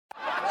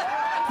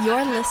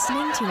You're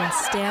listening to a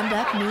Stand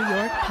Up New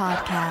York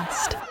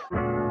podcast.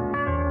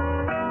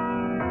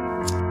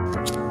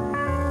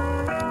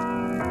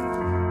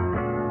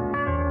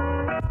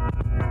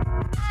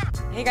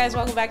 Hey guys,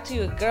 welcome back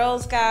to A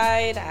Girl's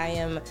Guide. I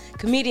am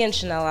comedian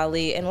Chanel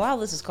Ali, and while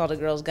this is called A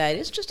Girl's Guide,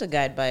 it's just a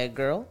guide by a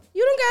girl.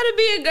 You don't gotta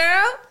be a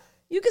girl.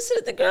 You can sit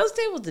at the girls'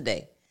 table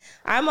today.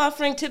 I'm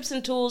offering tips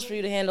and tools for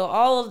you to handle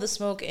all of the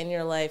smoke in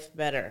your life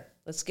better.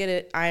 Let's get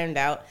it ironed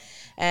out.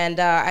 And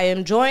I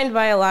am joined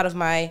by a lot of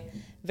my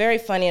very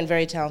funny and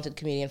very talented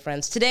comedian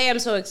friends. Today, I'm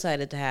so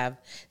excited to have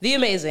the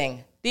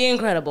amazing, the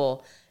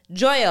incredible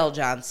Joyelle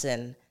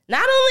Johnson.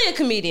 Not only a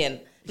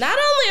comedian, not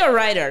only a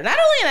writer, not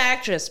only an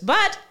actress,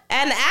 but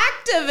an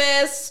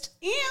activist.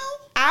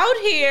 Out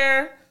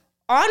here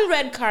on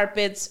red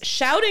carpets,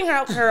 shouting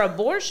out her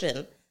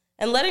abortion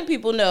and letting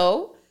people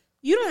know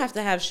you don't have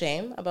to have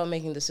shame about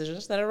making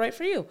decisions that are right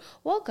for you.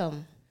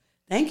 Welcome.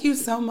 Thank you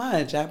so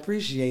much. I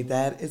appreciate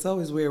that. It's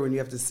always weird when you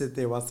have to sit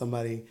there while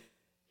somebody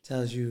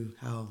tells you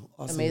how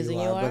awesome Amazing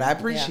you are. But I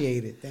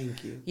appreciate it.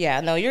 Thank you. Yeah,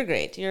 no, you're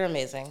great. You're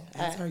amazing.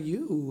 As are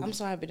you. I'm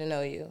so happy to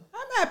know you.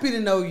 I'm happy to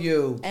know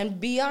you. And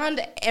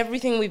beyond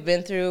everything we've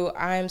been through,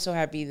 I'm so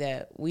happy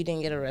that we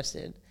didn't get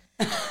arrested.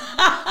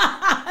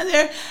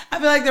 I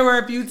feel like there were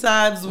a few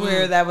times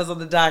where that was on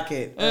the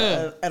docket.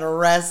 An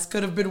arrest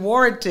could have been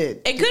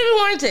warranted. It could have been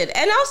warranted.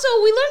 And also,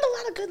 we learned a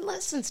lot of good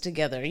lessons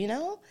together, you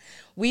know?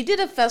 We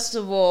did a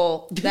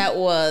festival that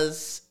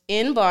was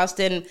in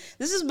Boston.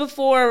 This is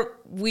before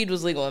weed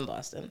was legal in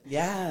Boston.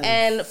 Yeah.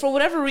 And for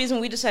whatever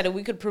reason, we decided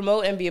we could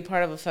promote and be a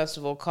part of a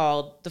festival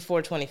called the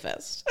 420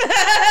 Fest.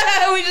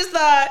 We just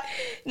thought,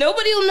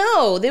 nobody will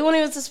know. They won't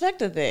even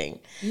suspect a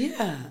thing.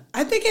 Yeah.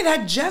 I think it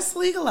had just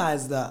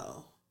legalized,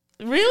 though.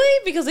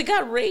 Really? Because it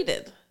got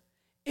raided.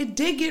 It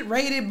did get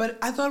rated, but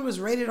I thought it was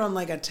rated on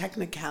like a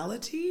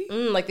technicality.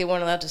 Like they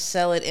weren't allowed to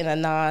sell it in a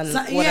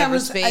non-whatever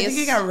space. I think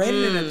it got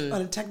rated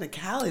on a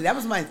technicality. That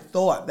was my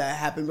thought that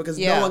happened because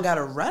no one got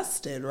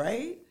arrested,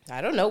 right?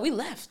 I don't know. We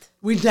left.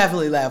 We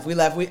definitely left. We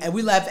left,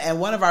 and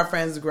one of our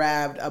friends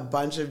grabbed a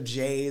bunch of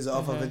J's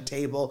off of a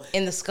table.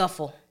 In the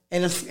scuffle.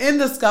 In the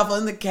scuffle,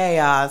 in the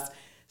chaos.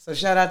 So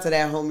shout out to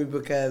that homie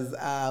because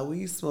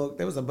we smoked.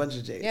 There was a bunch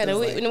of J's. Yeah, no,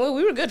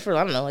 we were good for,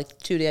 I don't know, like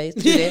 2 days.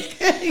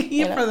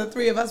 For the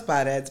three of us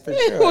potheads, for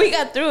sure. We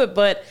got through it,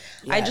 but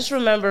yes. I just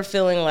remember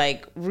feeling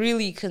like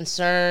really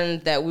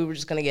concerned that we were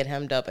just going to get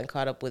hemmed up and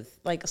caught up with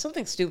like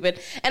something stupid.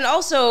 And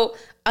also,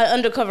 an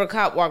undercover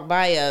cop walked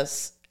by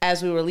us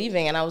as we were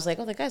leaving, and I was like,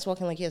 oh, that guy's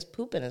walking like he has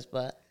poop in his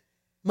butt.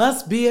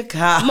 Must be a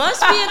cop. Must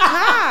be a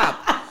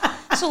cop.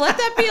 So let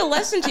that be a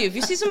lesson to you. If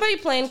you see somebody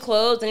plain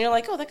clothes and you're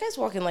like, oh, that guy's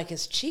walking like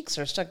his cheeks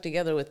are stuck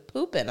together with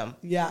poop in them.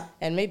 Yeah.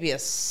 And maybe a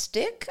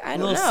stick? I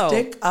don't know. A little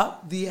stick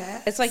up the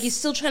ass. It's like he's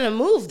still trying to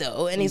move,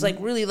 though. And he's like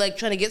really like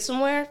trying to get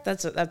somewhere.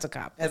 That's a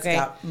cop. That's okay? a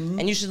cop. Mm-hmm.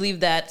 And you should leave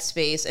that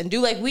space and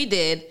do like we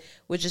did,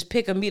 which is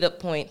pick a meetup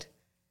point.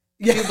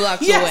 A few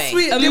blocks away.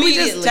 Did we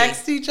just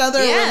text each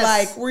other? Yes. We're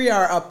like, we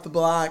are up the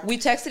block. We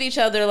texted each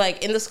other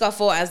like in the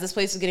scuffle as this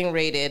place is getting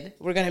raided.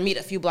 We're going to meet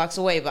a few blocks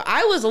away. But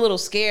I was a little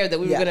scared that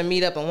we were going to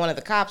meet up and one of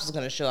the cops was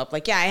going to show up.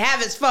 Like, yeah, I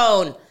have his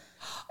phone.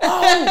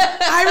 Oh,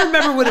 I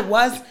remember what it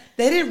was.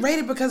 They didn't raid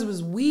it because it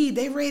was weed.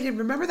 They raided,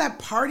 remember that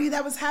party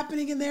that was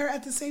happening in there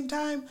at the same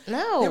time?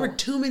 No. There were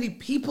too many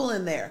people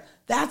in there.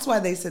 That's why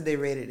they said they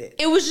raided it.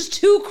 It was just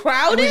too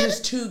crowded? It was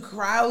just too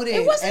crowded.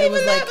 It wasn't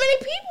even that many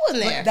people in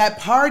there. That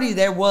party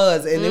there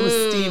was, and it was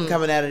steam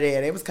coming out of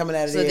there. It was coming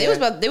out of there.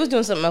 So they was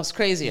doing something else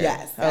crazier.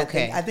 Yes.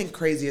 Okay. I think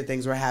crazier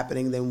things were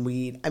happening than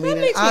weed. I mean,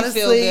 that makes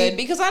honestly, me feel good.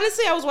 Because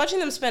honestly, I was watching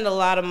them spend a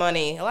lot of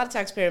money, a lot of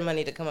taxpayer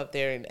money to come up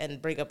there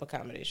and break up a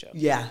comedy show.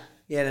 Yeah.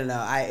 Yeah,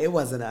 no. It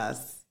wasn't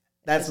us.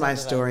 That's my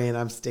story, and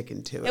I'm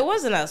sticking to it. It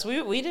wasn't us.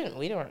 We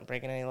weren't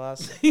breaking any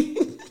laws.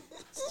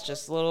 It's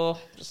just a little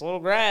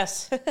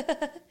grass.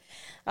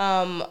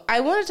 I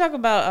want to talk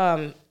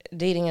about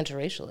dating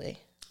interracially.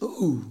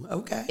 Ooh,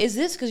 okay. Is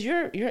this because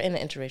you're in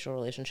an interracial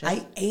relationship?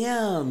 I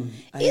am.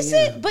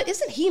 But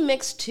isn't he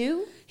mixed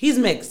too? He's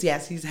mixed.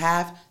 Yes, he's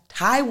half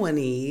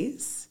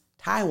Taiwanese,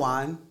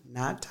 Taiwan,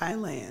 not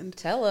Thailand.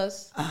 Tell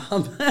us.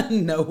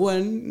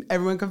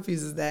 Everyone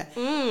confuses that.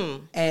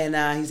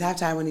 And he's half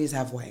Taiwanese,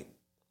 half white.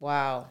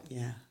 Wow.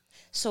 Yeah.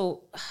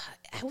 So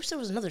I wish there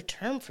was another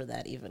term for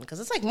that even, because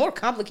it's like more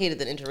complicated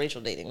than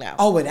interracial dating now.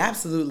 Oh, it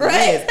absolutely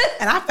is.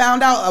 And I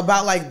found out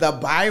about like the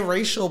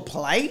biracial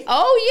plight.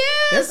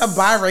 Oh, yes. There's a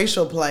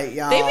biracial plight,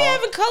 y'all. They be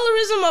having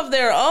colorism of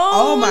their own.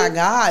 Oh, my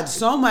God.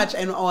 So much.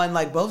 And on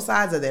like both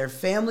sides of their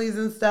families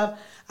and stuff.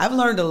 I've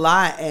learned a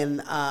lot,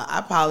 and I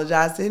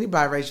apologize to any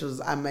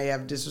biracials I may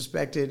have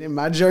disrespected in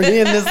my journey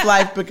in this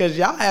life because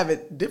y'all have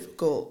it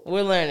difficult.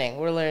 We're learning.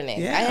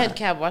 Yeah. I had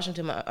Cab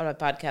Washington on my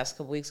podcast a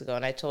couple weeks ago,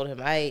 and I told him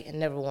I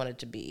never wanted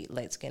to be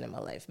light-skinned in my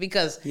life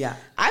because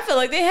I feel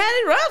like they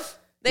had it rough.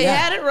 They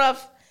had it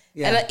rough.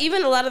 Yeah. And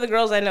even a lot of the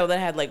girls I know that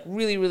had like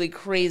really, really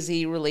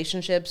crazy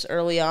relationships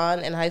early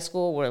on in high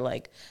school were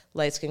like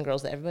light-skinned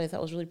girls that everybody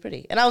thought was really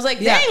pretty. And I was like,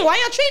 dang, why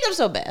y'all treat them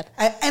so bad?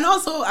 And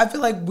also, I feel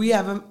like we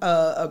have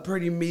a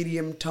pretty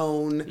medium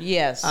tone.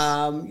 Yes.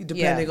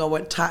 Depending on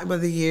what time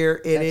of the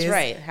year it is. That's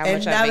right. How and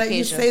much now on that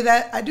you vacation. say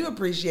that, I do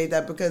appreciate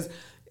that because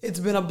it's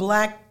been a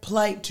black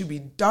plight to be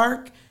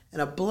dark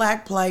and a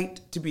black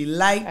plight to be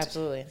light.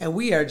 Absolutely. And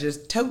we are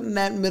just toting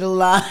that middle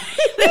line.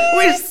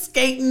 We're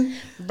skating.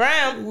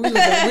 Brown. We're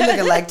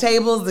looking like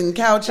tables and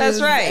couches.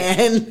 That's right.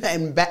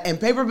 And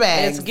paper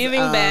bags. It's giving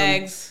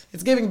bags.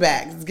 It's giving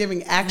bags. It's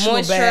giving actual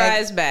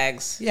Moisturized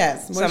bags.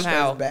 Yes, moisturized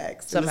Somehow.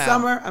 bags. In the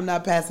summer, I'm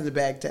not passing the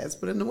bag test,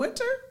 but in the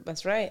winter,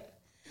 That's right.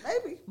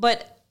 maybe.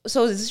 But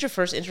so is this your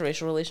first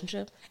interracial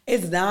relationship?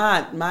 It's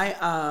not. My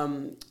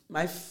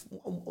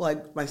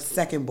my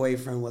second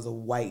boyfriend was a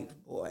white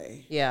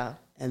boy. Yeah.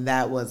 And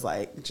that was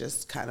like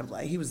just kind of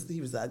like he was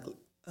ugly.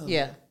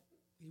 Yeah.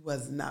 He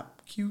was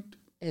not cute.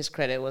 His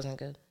credit wasn't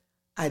good.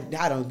 I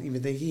don't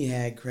even think he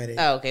had credit.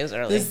 Oh, okay. It was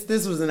early.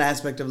 This was an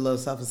aspect of low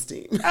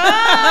self-esteem. Oh!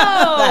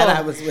 That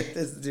I was with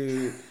this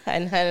dude. I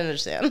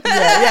understand.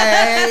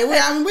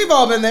 Yeah. I mean, we've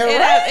all been there,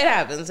 right? It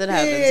happens. It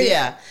happens.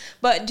 Yeah.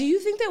 But do you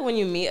think that when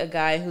you meet a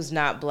guy who's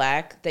not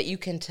black, that you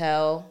can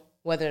tell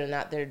whether or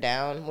not they're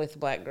down with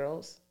black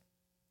girls?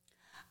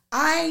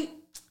 I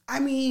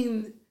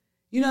mean,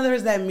 you know,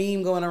 there's that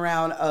meme going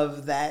around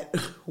of that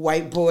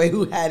white boy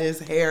who had his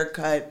hair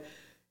cut,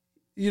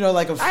 you know,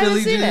 like a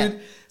Philly dude.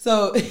 It.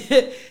 So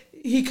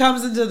he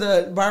comes into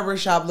the barber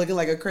shop looking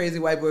like a crazy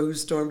white boy who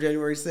stormed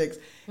January 6th.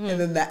 And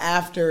then the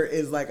after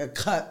is like a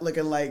cut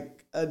looking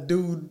like a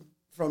dude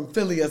from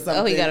Philly or something.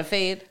 Oh, he got a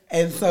fade.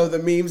 And so the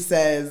meme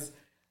says,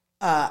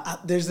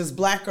 there's this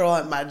black girl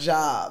at my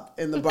job.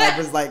 And the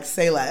barber's like,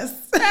 say less.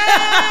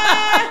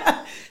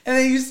 And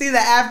then you see the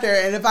after.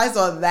 And if I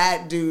saw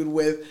that dude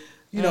with,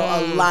 you know,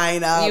 a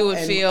lineup you would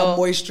and feel a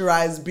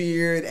moisturized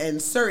beard and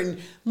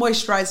certain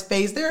moisturized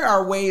face, there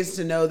are ways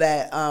to know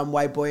that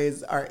white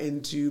boys are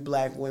into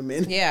black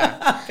women.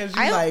 Yeah. Because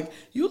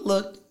you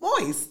look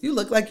moist. You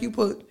look like you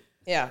put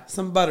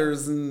some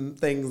butters and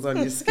things on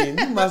your skin.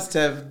 You must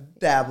have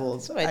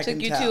dabbled. So I took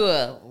you to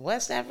a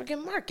West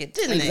African market,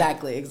 didn't it?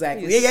 Exactly. You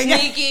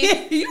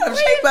sneaky. You have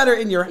shea butter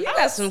in your house. You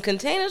got some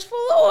containers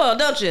full of oil,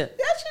 don't you?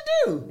 Yes, you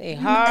do. They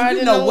hard and you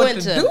in know the what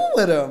winter. to do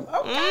with them.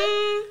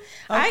 Okay.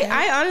 Okay.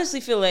 I honestly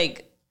feel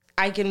like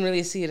I can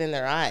really see it in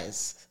their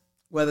eyes.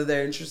 Whether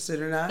they're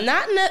interested or not?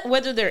 Not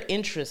whether they're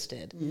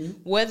interested,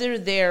 whether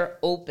they're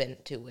open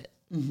to it.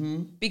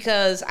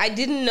 Because I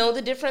didn't know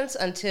the difference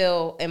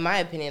until, in my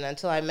opinion,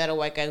 until I met a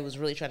white guy who was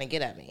really trying to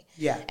get at me.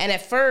 Yeah. And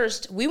at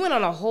first, we went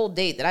on a whole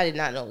date that I did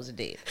not know was a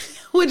date.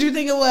 What'd you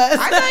think it was?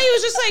 I thought he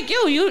was just like,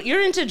 yo,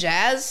 you're into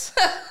jazz?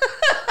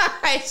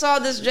 I saw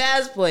this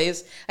jazz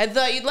place. I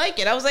thought you'd like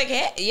it. I was like,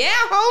 hey, yeah,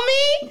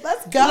 homie.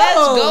 Let's go.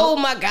 Let's go,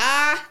 my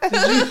guy.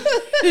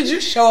 Did you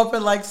show up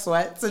in like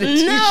sweats and a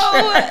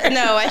t-shirt?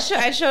 No, I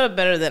showed up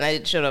better than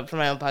I showed up for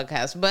my own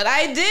podcast. But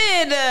I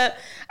did.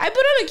 I put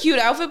on a cute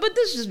outfit, but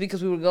this is just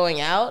because we were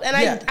going out. And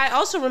I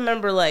also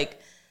remember like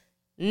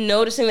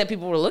noticing that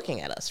people were looking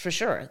at us for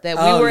sure. That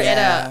we were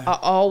at a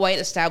all-white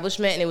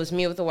establishment and it was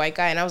me with a white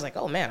guy. And I was like,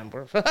 oh man,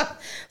 it's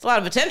a lot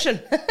of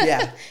attention.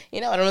 Yeah. You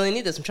know, I don't really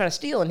need this. I'm trying to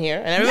steal in here.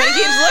 And everybody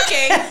keeps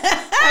looking.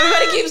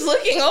 Everybody keeps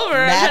looking over.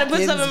 I'm trying to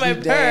put something in my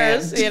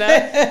purse. You know,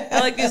 I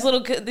like these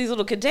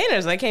little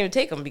containers. I can't even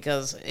take them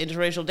because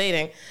interracial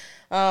dating.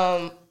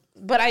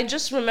 But I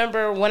just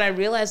remember when I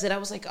realized it, I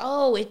was like,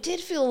 oh, it did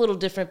feel a little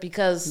different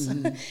because,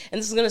 and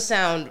this is going to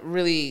sound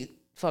really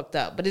fucked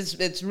up, but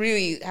it's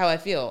really how I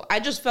feel.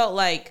 I just felt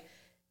like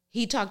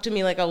he talked to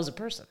me like I was a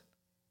person.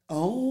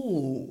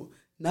 Oh,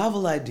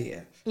 novel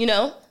idea. You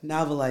know?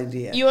 Novel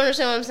idea. You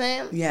understand what I'm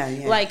saying?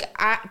 Yeah. Like,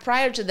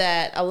 prior to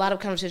that, a lot of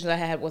conversations I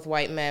had with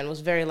white men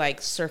was very,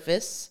 like,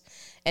 surface.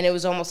 And it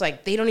was almost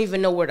like they don't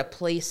even know where to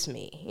place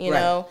me, you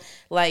know?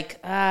 Like,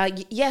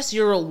 yes,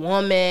 you're a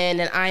woman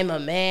and I'm a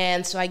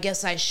man, so I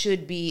guess I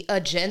should be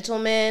a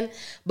gentleman,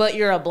 but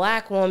you're a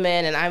black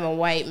woman and I'm a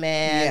white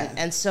man. Yeah.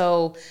 And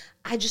so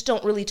I just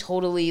don't really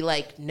totally,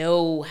 like,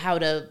 know how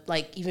to,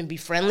 like, even be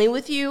friendly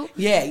with you.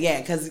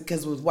 Yeah,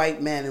 because with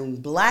white men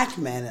and black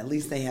men, at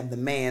least they have the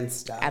man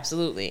stuff.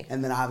 Absolutely.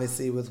 And then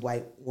obviously with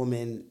white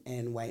women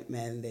and white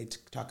men, they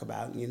talk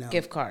about, you know,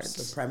 gift cards,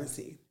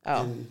 supremacy.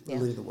 Oh,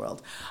 in the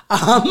world.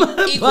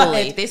 Equally.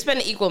 But they spend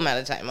an equal amount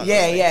of time on those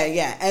things.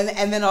 Yeah.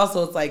 And then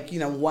also it's like, you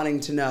know,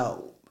 wanting to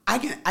know. I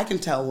can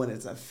tell when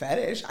it's a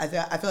fetish. I feel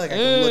like I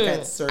can look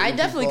at certain I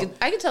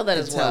can tell that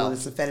as well. When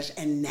it's a fetish.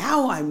 And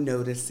now I'm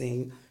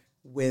noticing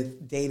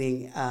with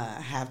dating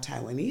half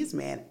Taiwanese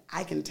man,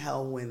 I can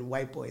tell when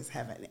white boys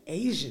have an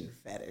Asian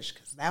fetish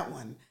because that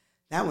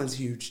one's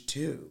huge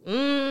too.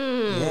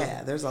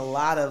 Yeah, there's a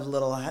lot of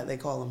little, they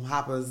call them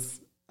hoppers,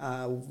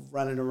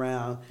 running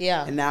around.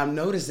 Yeah. And now I'm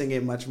noticing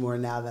it much more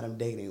now that I'm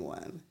dating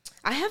one.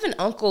 I have an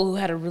uncle who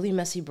had a really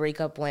messy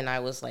breakup when I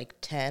was like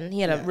 10.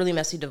 He had a really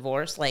messy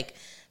divorce. Like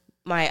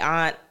my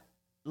aunt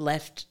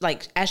left,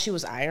 like as she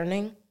was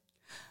ironing.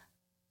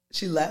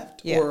 She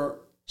left? Yeah. Or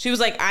She was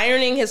like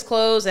ironing his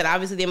clothes, and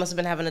obviously they must have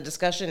been having a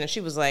discussion, and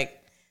she was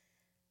like,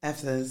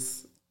 F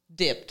this.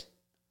 Dipped.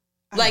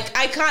 Like,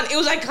 iconic. It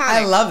was iconic.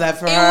 I love that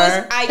for her. It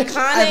was iconic.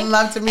 I'd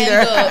love to meet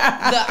and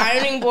her. The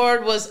ironing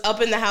board was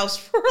up in the house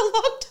for a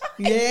long time.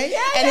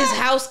 Yeah. And his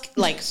house,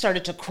 like,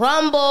 started to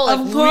crumble. Like,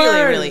 Of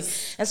really.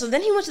 course. And so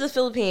then he went to the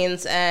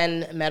Philippines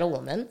and met a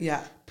woman.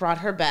 Yeah. Brought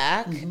her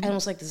back and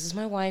was like, this is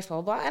my wife,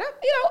 blah, blah, blah. And,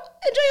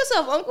 enjoy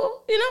yourself,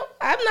 uncle.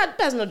 I'm not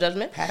passing no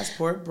judgment.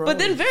 Passport, bro. But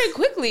then very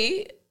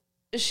quickly,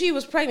 she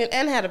was pregnant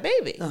and had a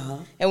baby. Uh-huh.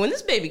 And when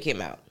this baby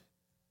came out,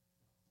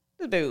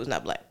 this baby was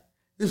not black.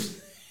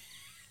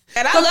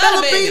 And I the love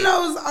the baby.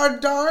 Filipinos are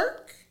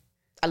dark.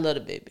 I love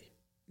the baby.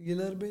 You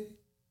love the baby?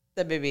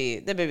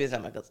 That baby is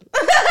not my cousin.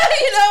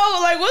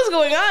 Like, what's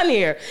going on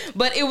here?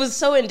 But it was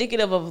so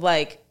indicative of,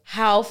 like,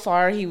 how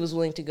far he was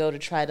willing to go to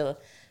try to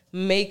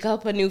make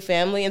up a new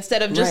family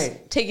instead of just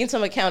taking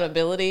some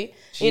accountability,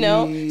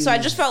 So I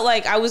just felt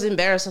like I was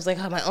embarrassed. I was like,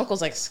 oh, my uncle's,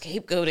 like,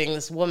 scapegoating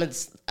this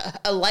woman's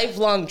a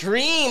lifelong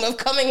dream of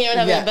coming here and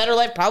having a better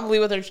life, probably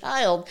with her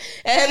child.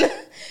 And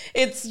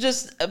it's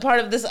just a part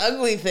of this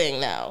ugly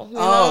thing now. You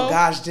know?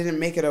 Gosh, didn't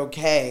make it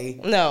okay.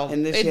 No,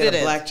 and then she had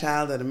a black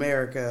child in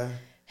America.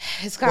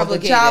 It's complicated. Well,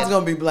 the child's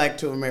going to be black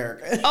to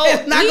America. Oh,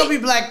 it's not going to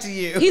be black to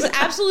you. He's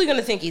absolutely going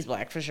to think he's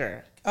black for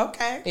sure.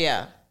 Okay.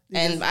 Yeah.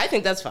 And I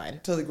think that's fine.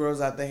 Until he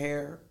grows out the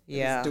hair.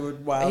 Yeah. Do it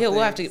wild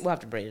we'll have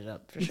to braid it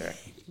up for sure.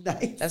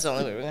 Nice. That's the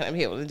only way we're going to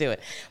be able to do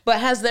it. But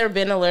has there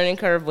been a learning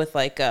curve with,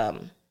 like,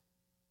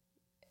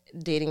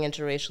 dating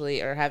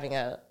interracially or having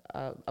a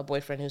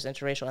boyfriend who's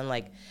interracial and,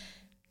 like,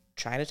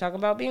 trying to talk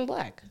about being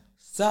black?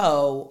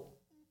 So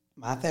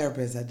my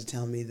therapist had to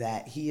tell me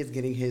that he is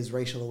getting his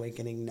racial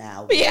awakening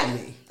now with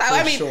me.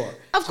 I mean, sure.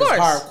 Of course.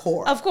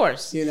 Hardcore. Of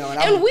course. And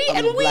I'm we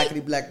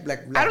blackity black.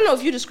 I don't know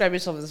if you describe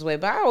yourself this way,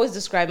 but I always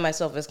describe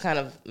myself as kind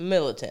of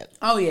militant.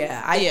 Oh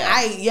yeah.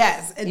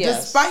 Yes. And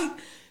yes. despite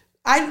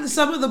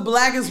some of the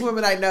blackest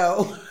women I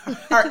know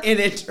are in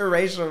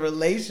interracial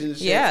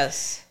relationships.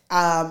 Yes.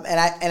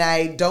 And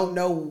I don't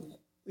know,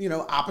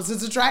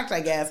 opposites attract,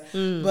 I guess.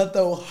 But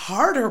the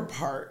harder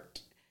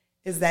part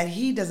is that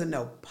he doesn't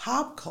know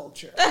pop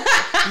culture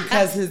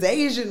because his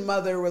Asian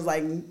mother was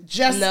like,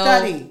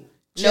 study.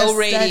 No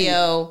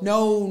radio. Study.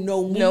 No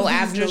movies, no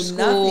after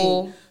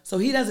school. Nothing. So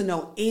he doesn't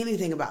know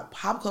anything about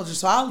pop culture.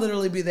 So I'll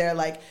literally be there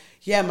like,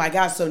 yeah, my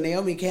gosh, so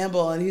Naomi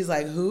Campbell. And he's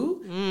like,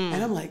 who?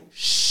 And I'm like,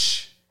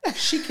 shh,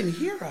 she can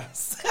hear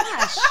us.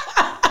 Gosh.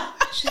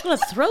 She's going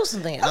to throw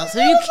something out. So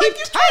you keep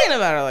talking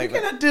about her like that.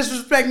 You cannot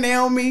disrespect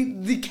Naomi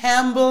the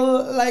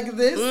Campbell like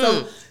this.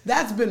 So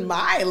that's been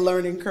my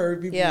learning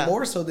curve, even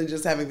more so than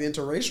just having the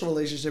interracial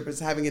relationship. It's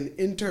having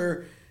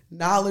an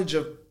knowledge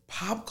of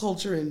pop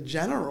culture in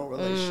general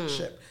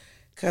relationship.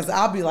 Because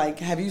I'll be like,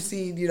 have you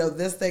seen,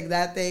 this thing,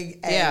 that thing?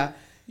 And,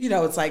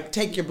 it's like,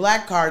 take your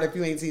black card if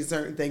you ain't seen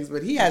certain things.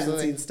 But he hasn't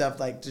seen stuff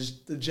like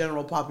just the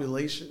general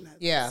population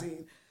hasn't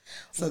seen.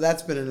 So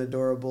that's been an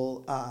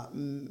adorable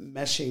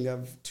meshing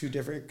of two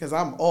different, because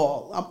I'm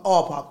all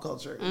pop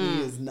culture.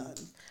 He is none.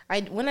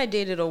 When I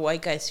dated a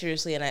white guy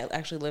seriously, and I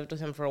actually lived with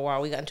him for a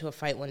while, we got into a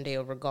fight one day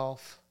over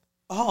golf.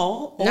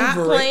 Oh, not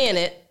playing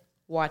it,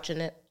 watching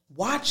it.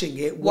 Watching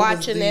it.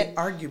 Watching it.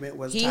 Argument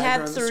was he Tiger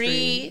had on the 3.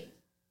 Screen?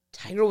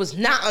 Tiger was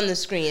not on the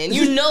screen,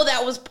 and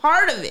that was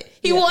part of it.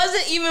 He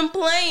wasn't even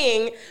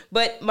playing,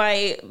 but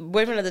my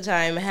boyfriend at the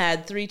time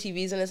had 3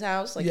 TVs in his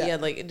house. Like, he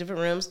had, like,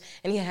 different rooms,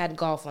 and he had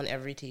golf on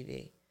every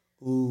TV.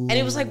 Ooh. And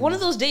it was, like, one of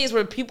those days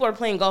where people are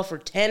playing golf for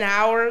 10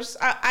 hours.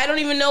 I don't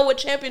even know what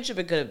championship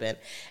it could have been.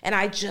 And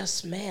I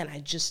just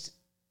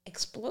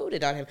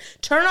exploded on him.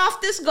 Turn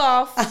off this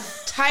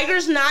golf.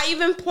 Tiger's not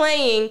even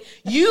playing.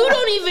 You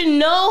don't even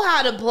know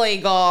how to play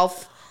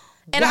golf.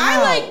 And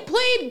I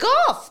played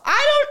golf.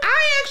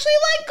 I actually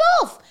like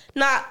golf.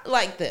 Not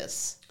like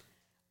this.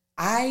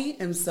 I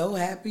am so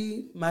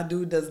happy my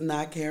dude does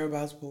not care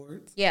about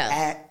sports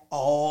at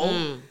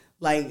all.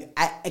 Like,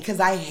 because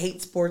I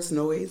hate sports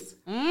noise.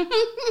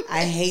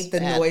 I hate the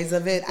noise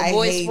of it. I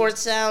hate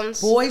sports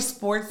sounds. Boy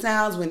sports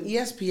sounds. When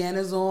ESPN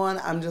is on,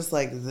 I'm just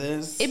like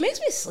this. It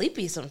makes me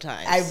sleepy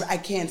sometimes. I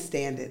can't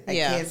stand it. I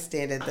can't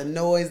stand it. The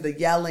noise, the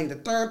yelling, the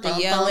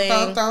yelling.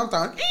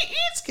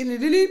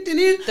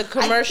 The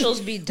commercials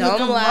be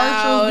dumb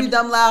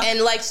loud.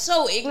 And, like,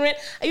 so ignorant.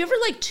 Have you ever,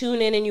 like,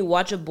 tune in and you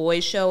watch a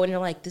boys show and you're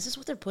like, this is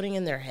what they're putting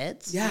in their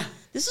heads? Yeah.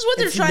 This is what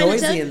they're trying to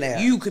tell in there.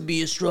 You could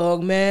be a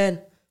strong man.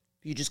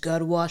 You just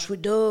gotta wash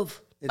with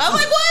Dove. I'm like,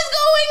 what is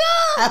going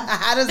on?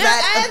 How does Their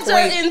that ads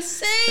equate? are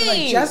insane. They're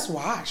like, just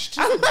wash.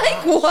 I'm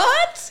like,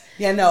 what?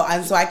 Yeah, no.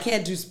 And so I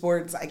can't do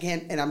sports. I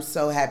can't, and I'm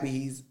so happy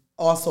he's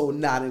also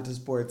not into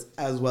sports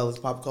as well as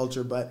pop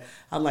culture. But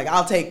I'm like,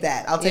 I'll take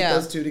that. I'll take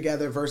those two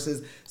together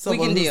versus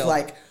someone who's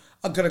like,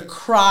 I'm gonna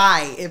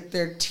cry if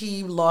their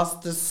team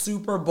lost the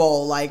Super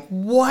Bowl. Like,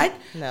 what?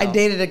 No. I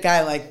dated a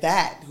guy like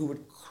that who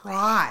would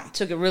cry.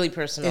 Took it really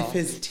personal. If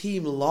his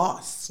team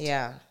lost.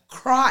 Yeah.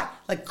 Cry.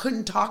 Like,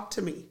 couldn't talk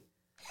to me.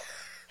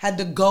 Had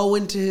to go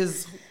into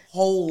his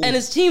hole. And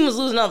his team was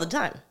losing all the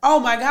time. Oh,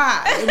 my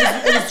God.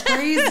 It was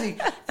crazy.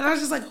 And I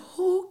was just like,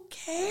 who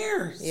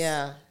cares?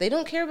 Yeah, they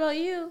don't care about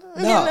you.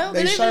 No,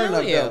 they don't sure even know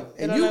enough you. don't.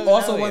 They And don't you even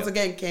also, know once you.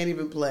 again, can't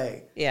even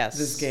play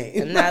this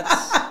game. And that's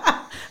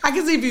I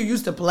can see if you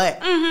used to play.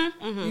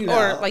 You know.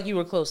 or like you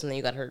were close and then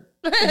you got hurt.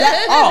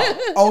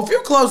 If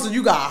you're close and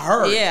you got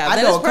hurt, Yeah, I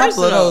then know it's a couple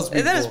personal. of those people.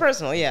 And then it's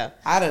personal. Yeah.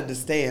 I'd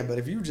understand, but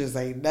if you just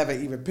ain't never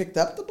even picked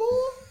up the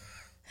ball,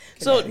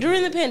 So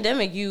during the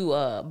pandemic, you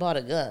bought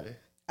a gun.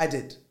 I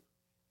did.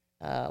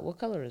 What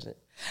color is it?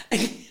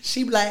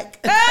 She black.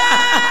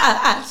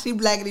 She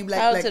blackity black.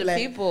 Power black, to the black.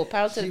 people.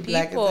 Power to She the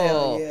black as people.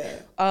 hell,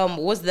 yeah.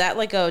 Was that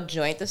like a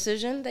joint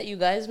decision that you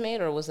guys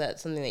made, or was that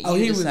something that you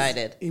he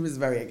decided? He was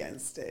very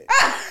against it.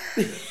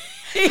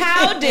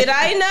 How did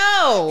I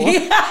know?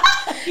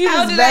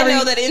 How did I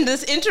know that in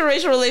this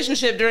interracial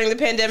relationship during the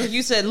pandemic,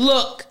 you said,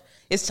 "Look,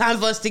 it's time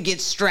for us to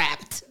get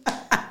strapped.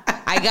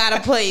 I got a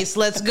place.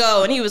 Let's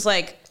go." And he was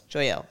like,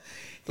 "Joyelle,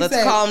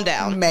 let's calm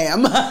down,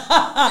 ma'am."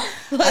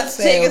 Let's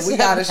take a step we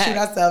gotta back. shoot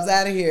ourselves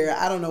out of here.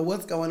 I don't know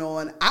what's going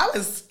on. I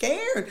was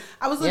scared.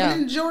 I was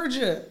living in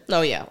Georgia.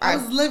 Oh yeah, I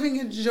was living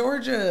in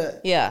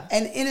Georgia. Yeah.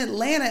 And in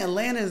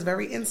Atlanta is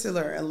very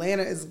insular.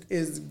 Atlanta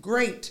is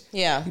great.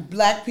 Yeah.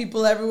 Black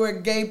people everywhere,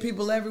 gay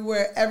people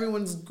everywhere.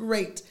 Everyone's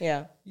great.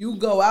 Yeah. You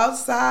go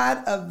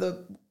outside of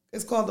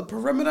it's called the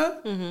perimeter.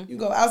 Mm-hmm. You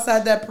go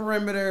outside that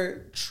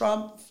perimeter,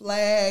 Trump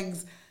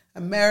flags,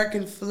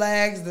 American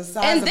flags, the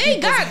size And of they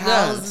people's got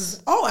houses.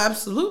 guns. Oh,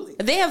 absolutely.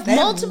 They have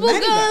multiple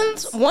many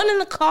guns. One in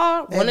the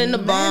car, They one in the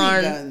have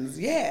barn. many guns,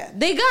 yeah.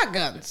 They got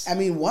guns. I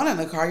mean, one in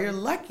the car, you're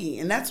lucky.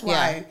 And that's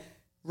why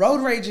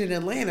road rage in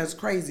Atlanta is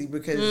crazy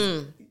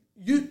because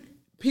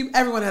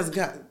everyone has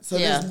guns. So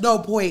there's no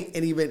point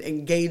in even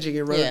engaging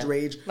in road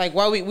rage. Like,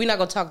 why we're not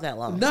gonna talk that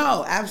long?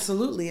 No,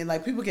 absolutely. And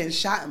like people getting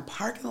shot in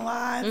parking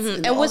lots. And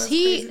And all this was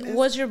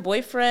craziness. your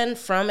boyfriend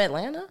from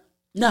Atlanta?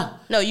 No.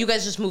 No, you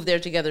guys just moved there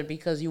together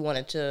because you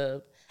wanted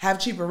to Have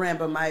cheaper rent,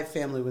 but my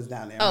family was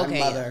down there. Okay,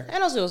 my mother.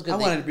 and also it was good, I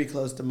wanted to be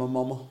close to my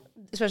mama.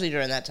 especially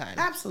during that time.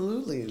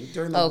 Absolutely.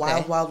 During the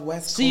wild, wild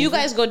west. So you COVID.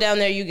 guys go down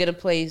there, you get a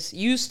place,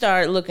 you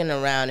start looking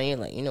around, and you're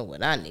like, you know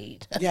what I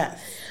need? Yes.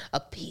 A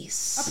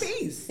piece. A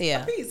piece.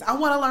 Yeah. A piece. I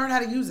want to learn how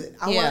to use it.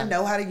 I want Yeah. to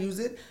know how to use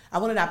it. I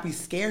want to not be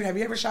scared. Have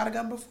you ever shot a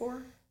gun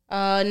before?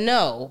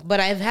 No, but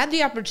I've had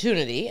the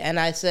opportunity, and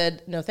I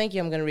said, no, thank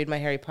you. I'm going to read my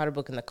Harry Potter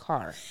book in the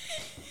car.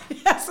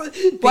 Yes.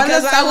 Why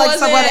does it sound like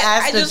someone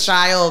asked a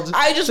child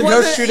to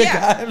go shoot a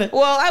gun?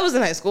 Well, I was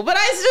in high school, but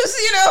I just,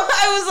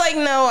 I was like,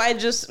 no, I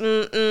just,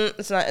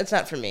 it's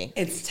not for me.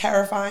 It's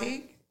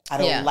terrifying. I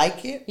don't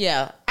like it.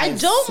 Yeah. I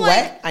don't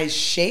sweat. I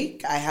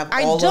shake. I have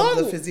all of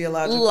the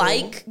physiological.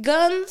 like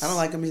guns. I don't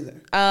like them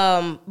either.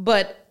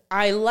 But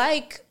I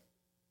like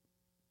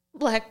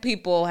black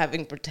people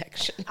having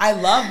protection. I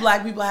love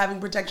black people having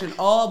protection.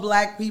 All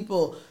black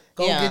people.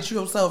 Go get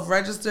yourself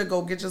registered.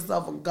 Go get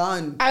yourself a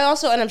gun. I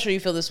also, and I'm sure you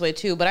feel this way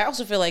too, but I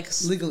also feel like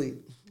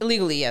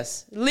Legally.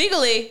 yes.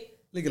 Legally.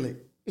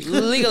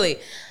 Legally.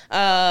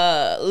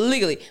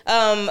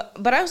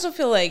 But I also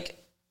feel like,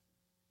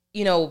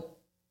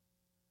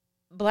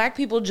 black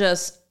people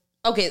just,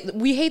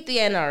 we hate the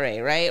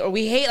NRA, right? Or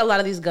we hate a lot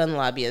of these gun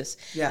lobbyists.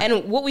 Yeah.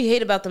 And what we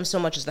hate about them so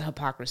much is the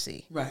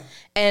hypocrisy. Right.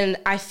 And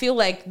I feel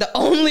like the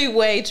only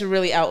way to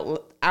really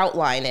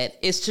outline it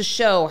is to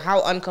show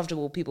how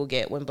uncomfortable people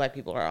get when black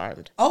people are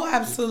armed. Oh,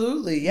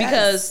 absolutely. Yes.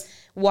 Because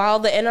while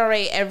the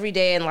NRA every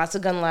day and lots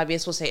of gun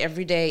lobbyists will say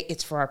every day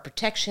it's for our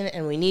protection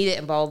and we need it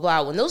and blah, blah,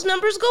 blah. When those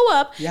numbers go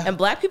up and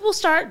black people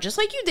start, just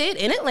like you did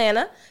in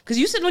Atlanta, because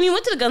you said when you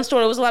went to the gun store,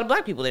 there was a lot of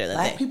black people there that day.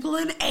 Black people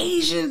and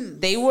Asians.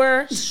 They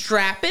were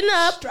strapping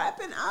up.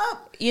 Strapping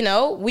up.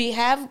 We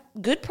have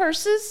good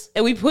purses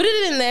and we put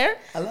it in there.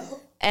 Hello.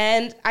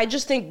 And I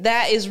just think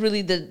that is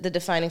really the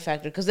defining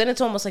factor, because then it's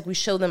almost like we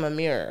show them a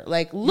mirror.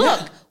 Like,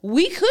 look,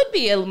 we could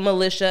be a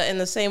militia in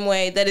the same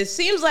way that it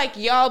seems like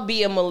y'all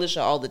be a militia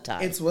all the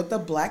time. It's what the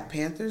Black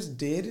Panthers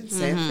did in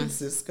San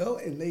Francisco,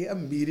 and they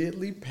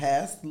immediately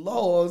passed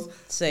laws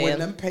when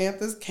them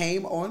Panthers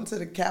came onto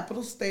the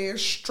Capitol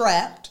stairs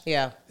strapped.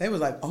 Yeah. They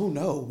was like, oh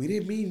no, we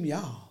didn't mean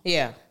y'all.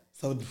 Yeah.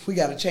 So we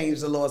got to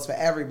change the laws for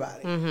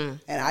everybody. And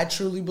I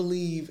truly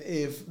believe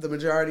if the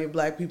majority of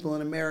black people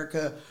in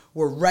America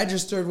were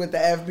registered with the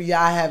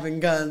FBI having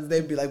guns,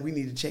 they'd be like, we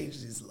need to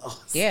change these laws.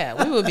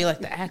 Yeah, we would be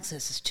like, the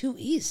access is too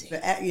easy.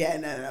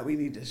 No, we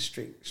need to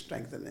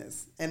strengthen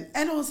this.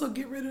 And also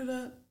get rid of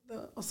the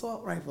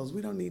assault rifles.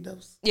 We don't need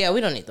those. Yeah,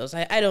 we don't need those.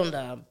 I don't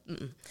know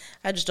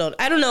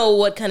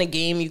what kind of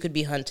game you could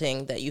be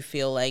hunting that you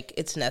feel like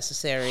it's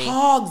necessary.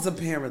 Hogs,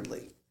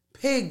 apparently.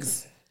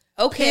 Pigs.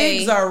 Okay.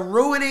 Pigs are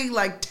ruining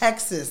like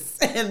Texas,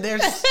 and they're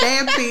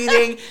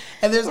stampeding,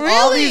 and there's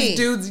all these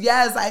dudes.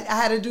 Yes, I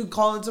had a dude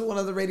call into one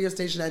of the radio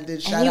stations I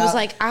did. Shout and he was out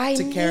like,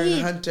 to Karen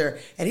Hunter,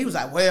 and he was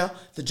like, well,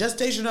 the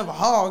gestation of a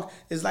hog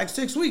is like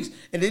 6 weeks,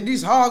 and then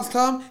these hogs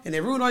come and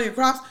they ruin all your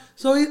crops.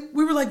 So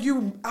we were like,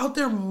 you out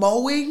there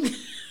mowing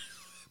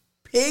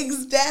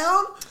pigs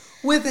down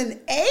with an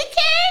AK?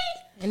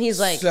 And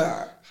he's like,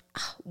 sir,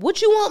 what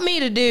you want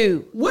me to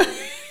do? What?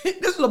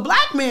 This is a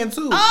black black man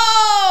too.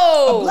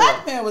 Oh, a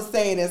black man was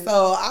saying it.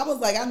 So I was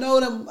like, I know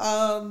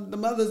them. The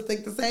mothers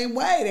think the same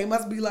way. They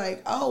must be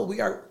like, oh,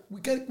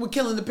 we're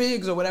killing the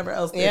pigs or whatever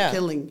else they're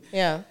killing.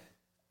 Yeah.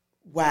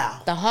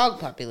 Wow. The hog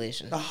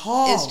population. The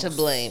hogs is to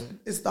blame.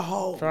 It's the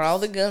hogs. For all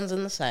the guns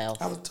in the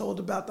South. I was told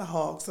about the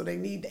hogs, so they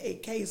need the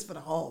AKs for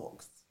the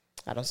hogs.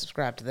 I don't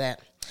subscribe to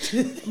that.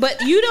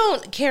 But you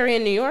don't carry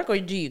in New York, or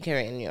do you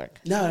carry in New York?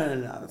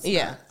 No. It's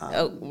yeah.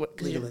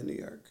 not, legal in New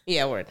York.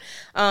 Yeah, word.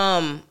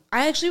 I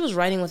actually was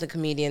riding with a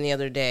comedian the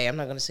other day. I'm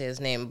not going to say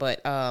his name,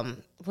 but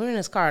we were in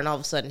his car, and all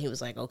of a sudden he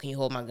was like, oh, can you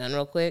hold my gun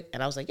real quick?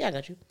 And I was like, yeah, I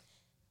got you.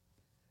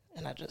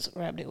 And I just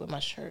grabbed it with my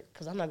shirt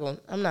because I'm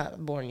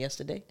not born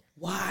yesterday.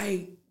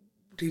 Why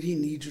did he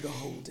need you to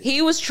hold it?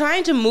 He was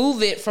trying to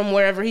move it from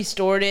wherever he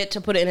stored it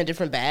to put it in a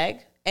different bag.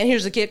 And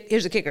here's the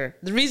kicker.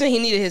 The reason he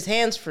needed his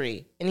hands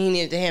free and he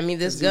needed to hand me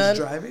this gun.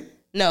 He was driving?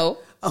 No.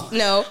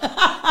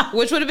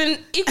 Which would have been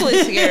equally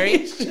scary.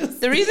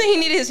 The reason he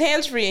needed his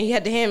hands free and he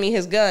had to hand me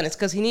his gun is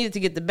because he needed to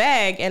get the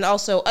bag and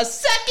also a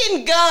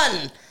second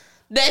gun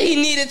that he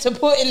needed to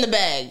put in the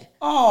bag.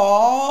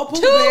 Oh,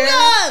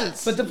 two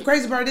guns. But the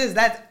crazy part is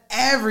that's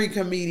every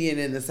comedian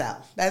in the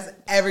South. That's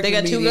every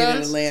comedian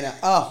in Atlanta.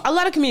 Oh, a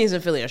lot of comedians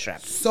in Philly are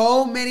strapped.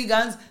 So many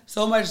guns.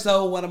 So much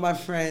so, one of my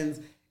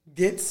friends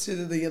gets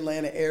to the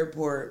Atlanta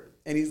airport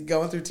and he's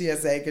going through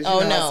TSA because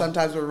how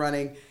sometimes we're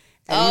running.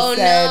 And he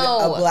said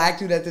a black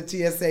dude at the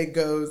TSA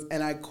goes,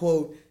 and I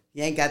quote,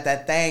 "You ain't got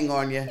that thing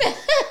on you."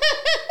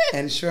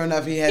 And sure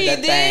enough, he had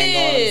that thing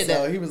on him.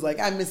 So he was like,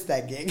 I missed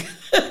that gig.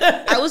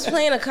 I was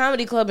playing a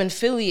comedy club in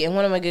Philly, and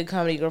one of my good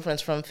comedy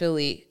girlfriends from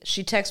Philly,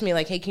 she texted me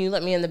like, hey, can you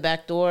let me in the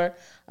back door?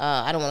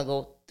 I don't want to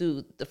go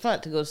through the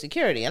front to go to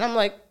security. And I'm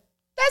like,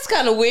 that's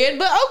kind of weird,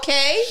 but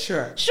okay.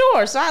 Sure.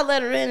 So I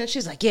let her in, and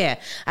she's like, yeah,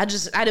 I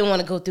didn't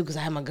want to go through because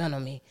I had my gun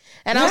on me.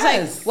 And I was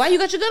like, why you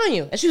got your gun on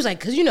you? And she was like,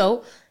 because,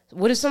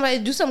 what if somebody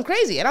do something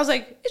crazy? And I was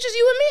like, it's just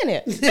you and me in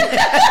here.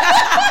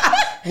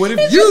 What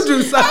if you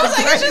do something crazy? I was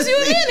like, it's just you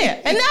and me in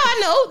here. And now I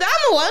know that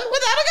I'm the one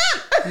without a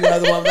gun. You are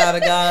the one without a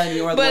gun.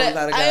 You are the one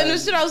without a gun. I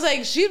understood. I was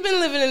like, she's been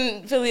living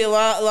in Philly a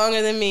lot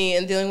longer than me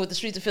and dealing with the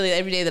streets of Philly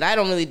every day that I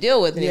don't really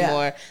deal with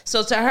anymore. Yeah.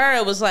 So to her,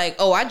 it was like,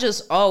 oh, I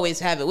just always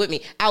have it with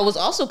me. I was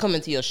also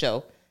coming to your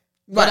show.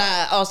 But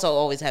I also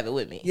always have it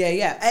with me.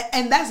 Yeah.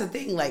 And that's the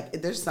thing.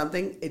 Like, there's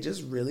something, it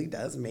just really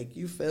does make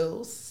you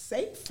feel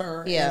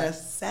safer in a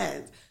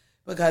sense.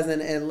 Because in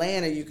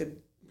Atlanta, you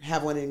could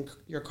have one in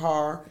your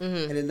car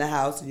and in the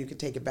house, and you could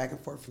take it back and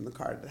forth from the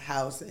car to the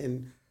house.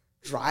 And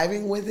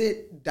driving with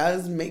it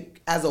does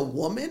make, as a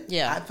woman,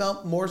 I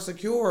felt more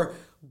secure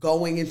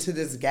going into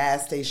this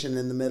gas station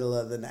in the middle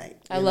of the night.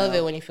 I love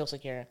it when you feel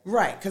secure.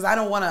 Right, because I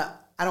don't want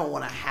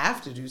to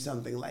have to do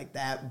something like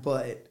that,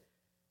 but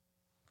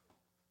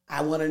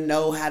I want to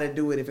know how to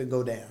do it if it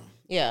go down.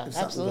 Yeah,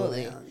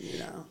 absolutely.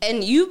 Down,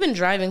 And you've been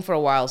driving for a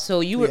while, so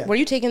were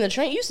you taking the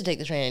train? You used to take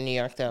the train in New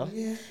York, though.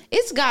 Yeah.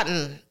 It's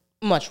gotten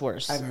much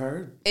worse. I've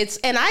heard.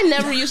 And I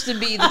never used to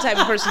be the type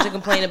of person to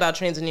complain about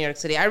trains in New York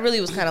City. I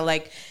really was kind of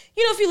like,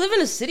 if you live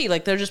in a city,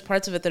 like there are just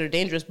parts of it that are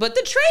dangerous. But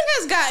the train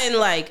has gotten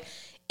like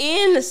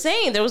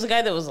insane. There was a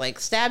guy that was like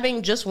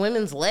stabbing just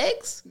women's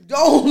legs.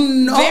 Oh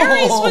no!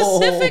 Very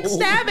specific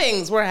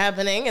stabbings were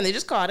happening, and they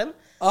just caught him.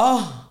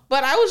 Oh.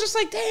 But I was just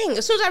like, dang.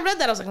 As soon as I read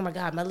that, I was like, oh my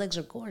God, my legs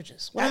are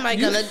gorgeous. What am I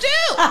going to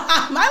do?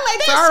 My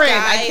legs are in.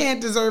 I can't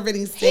deserve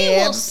any stabs. He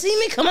won't see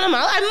me coming on my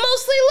I'm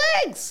mostly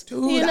legs.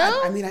 Dude,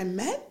 I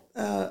met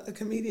a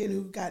comedian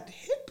who got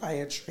hit by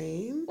a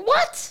train.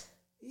 What?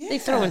 Yeah. They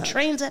throwing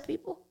trains at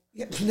people?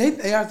 Yeah,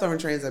 they are throwing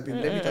trains at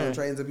people. They be throwing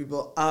trains at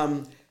people.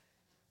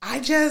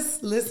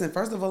 Listen,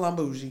 first of all, I'm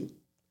bougie.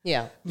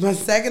 Yeah. But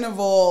second of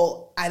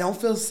all, I don't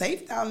feel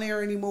safe down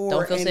there anymore.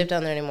 Don't feel safe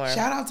down there anymore.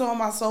 Shout out to all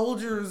my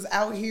soldiers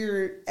out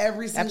here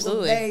every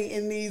single day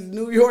in these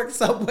New York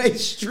subway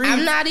streets.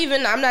 I'm not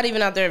even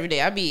out there every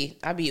day. I be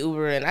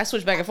Ubering. I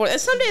switch back and forth. And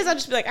some days I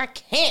just be like, I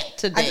can't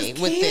today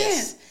with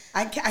this.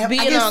 I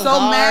get so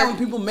mad when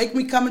people make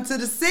me come into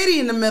the city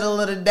in the middle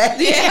of the day.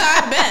 Yeah,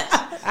 I bet.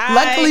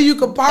 Luckily, you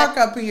can park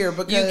up here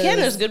because you can.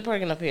 There's good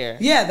parking up here.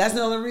 Yeah, that's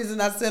the only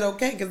reason I said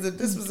okay. Because if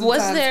this was in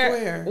Times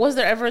Square, was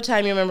there ever a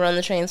time you remember on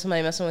the train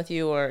somebody messing with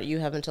you or you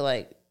having to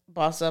like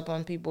boss up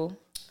on people?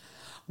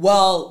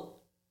 Well,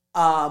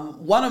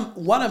 one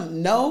of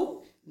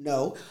no.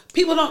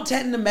 People don't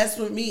tend to mess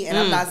with me, and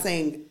I'm not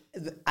saying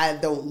I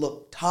don't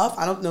look tough.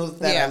 I don't know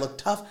that I look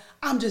tough.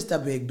 I'm just a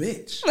big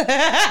bitch.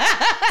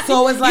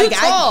 So it's like,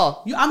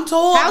 I'm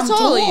tall. How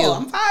tall are you?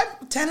 I'm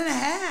 5'10" and a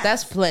half.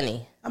 That's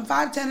plenty. I'm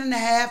 5'10" and a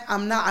half.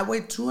 I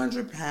weigh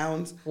 200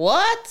 pounds.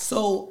 What?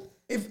 So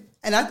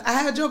I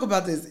had a joke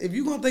about this. If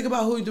you're gonna think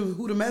about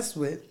who to mess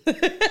with,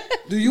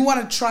 do you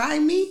want to try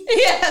me?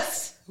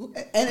 Yes.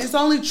 And it's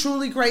only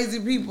truly crazy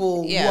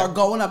people who are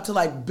going up to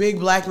like big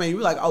black men. You're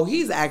like, oh,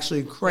 he's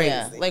actually crazy.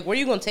 Yeah. Like, where are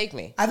you gonna take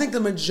me? I think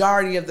the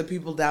majority of the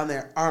people down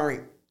there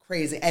aren't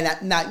crazy, and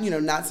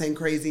not saying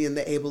crazy in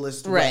the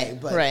ableist way,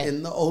 but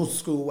in the old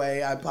school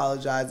way. I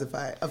apologize if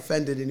I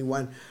offended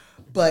anyone,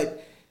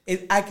 but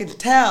I can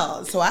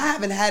tell. So I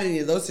haven't had any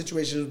of those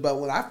situations.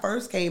 But when I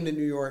first came to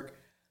New York,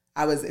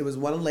 It was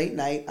one late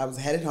night. I was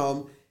headed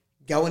home,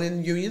 going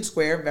in Union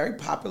Square, very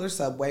popular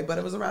subway, but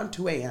it was around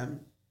 2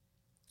 a.m.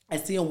 I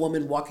see a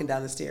woman walking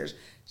down the stairs.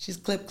 She's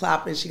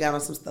clip-clopping. She got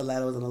on some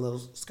stilettos and a little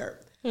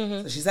skirt.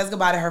 So she says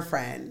goodbye to her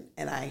friend,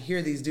 and I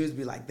hear these dudes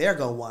be like, there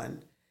go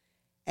one.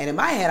 And in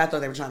my head, I thought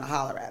they were trying to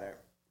holler at her.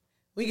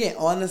 We get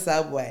on the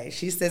subway.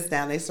 She sits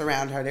down. They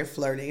surround her. They're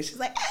flirting. She's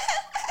like,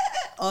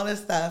 all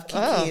this stuff.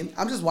 Kikiing.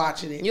 I'm just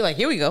watching it. You're like,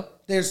 here we go.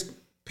 There's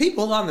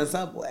people on the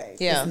subway.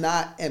 Yeah. It's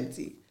not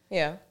empty.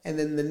 Yeah. And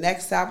then the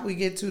next stop we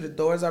get to, the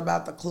doors are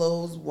about to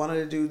close. One of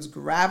the dudes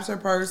grabs her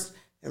purse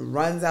and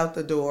runs out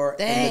the door.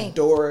 Dang. And the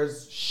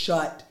door's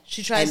shut.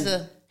 She tries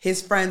to...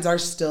 His friends are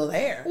still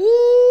there.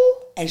 Ooh.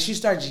 And she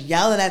starts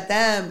yelling at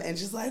them. And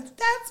she's like,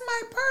 that's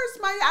my purse,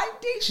 my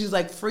ID. She's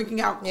like freaking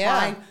out,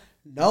 crying.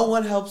 No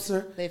one helps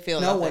her. They feel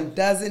no nothing. one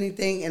does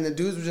anything. And the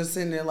dudes were just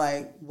sitting there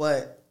like,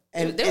 what?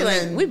 And They were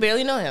like, we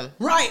barely know him.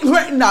 Right.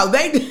 No,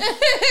 they did.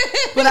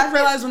 But I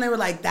realized when they were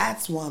like,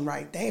 that's one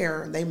right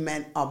there, they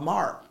meant a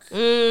mark. You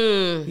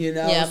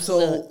know? Yeah,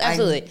 absolutely. So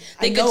absolutely.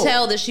 They could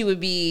tell that she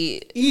would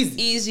be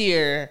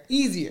easier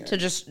to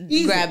just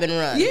grab and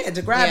run. Yeah,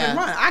 to grab and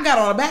run. I got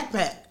on a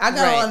backpack. I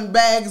got on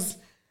bags.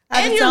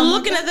 And you're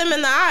looking at them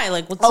in the eye,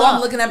 like, what's up? Oh,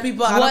 I'm looking at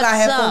people. I don't got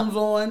headphones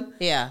on.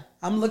 Yeah.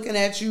 I'm looking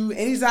at you.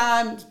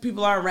 Anytime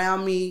people are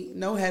around me,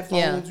 no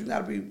headphones. You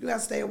gotta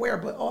stay aware.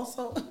 But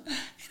also,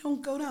 I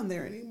don't go down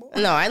there anymore.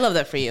 No, I love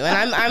that for you,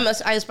 and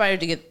I aspire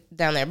to get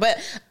down there, but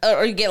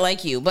or get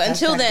like you. But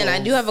until then,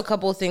 I do have a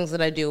couple of things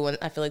that I do when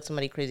I feel like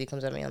somebody crazy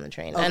comes at me on the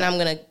train, and I'm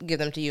gonna give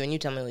them to you, and you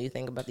tell me what you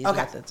think about these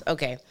methods.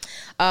 Okay.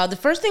 The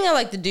first thing I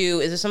like to do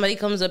is if somebody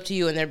comes up to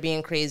you and they're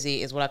being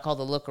crazy, is what I call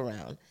the look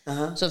around.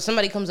 So if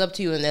somebody comes up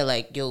to you and they're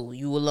like, "Yo,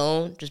 you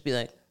alone?" Just be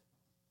like.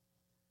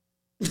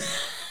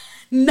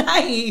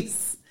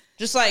 Nice.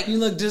 Just like you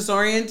look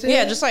disoriented.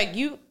 Yeah, just like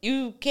you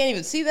can't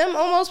even see them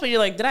almost, but you're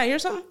like, did I hear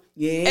something?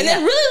 Yeah. And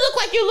then really look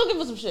like you're looking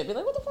for some shit. Be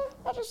like, what the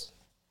fuck?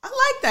 I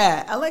like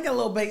that. I like a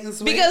little bait and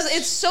switch. Because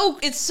it's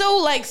so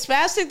like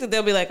spastic that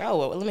they'll be like, oh,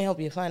 well, let me help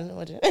you find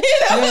what you know?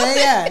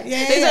 Yeah.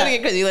 They start to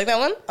get crazy. You like that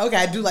one? Okay,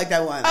 I do like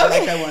that one. I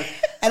like that one.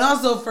 And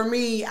also for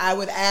me, I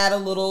would add a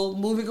little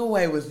moving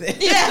away with it.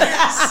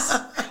 Yes.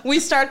 We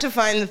start to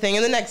find the thing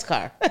in the next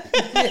car.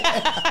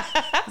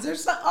 Is there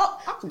some?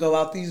 Oh, I'll go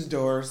out these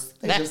doors.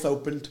 They just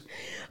opened.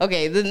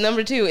 Okay, the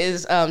number 2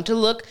 is to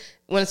look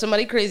when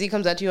somebody crazy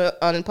comes at you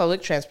on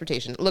public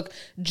transportation. Look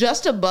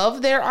just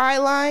above their eye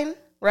line,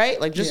 right?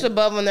 Like just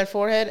above on their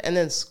forehead, and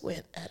then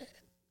squint at it.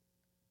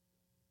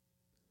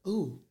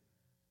 Ooh.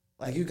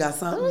 Like you got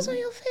something? What's on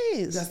your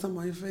face? You got something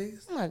on your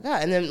face? Oh my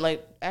God. And then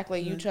like act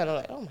like you trying to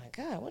like, oh my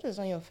God, what is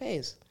on your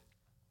face?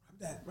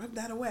 Rub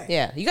that away.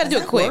 Yeah, you got to do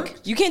it quick. Work?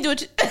 You can't do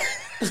it.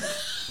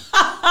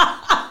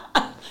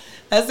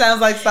 That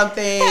sounds like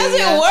something. How's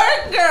it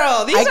work,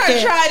 girl? These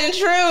are tried and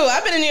true.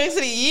 I've been in New York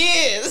City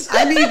years.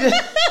 I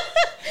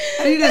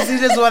need to see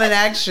this one in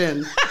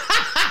action.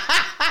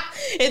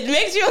 It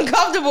makes you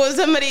uncomfortable if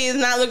somebody is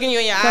not looking you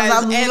in your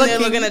eyes they're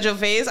looking at your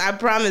face. I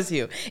promise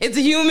you. It's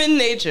human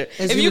nature.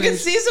 If you can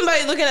see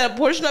somebody looking at a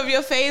portion of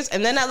your face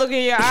and they're not looking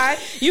in your eye,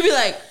 you be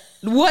like,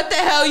 what the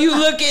hell you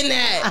looking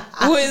at?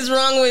 What is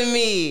wrong with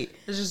me?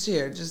 It's just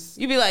here.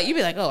 You be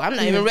like, oh, I'm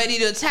not even ready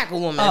to attack a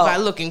woman if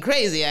I'm looking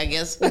crazy, I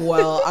guess.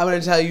 Well, I'm going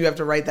to tell you have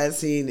to write that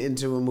scene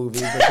into a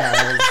movie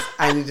because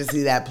I need to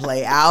see that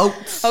play out.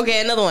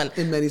 Okay, another one.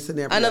 In many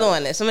scenarios. Another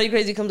one. If somebody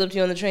crazy comes up to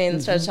you on the train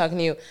and starts talking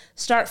to you,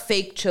 start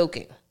fake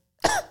choking.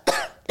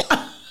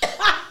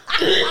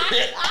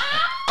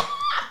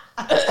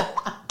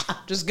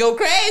 Just go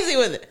crazy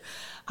with it.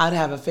 I'd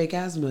have a fake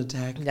asthma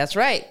attack. That's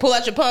right. Pull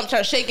out your pump,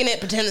 start shaking it,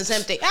 pretend it's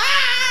empty.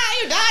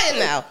 You're dying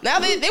now. Now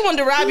they want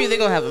to rob you, they're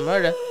going to have a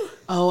murder.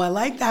 Oh, I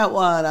like that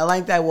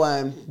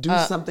one. Do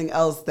something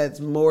else that's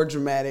more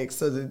dramatic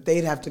so that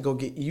they'd have to go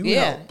get you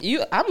help.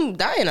 I'm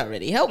dying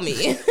already. Help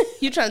me.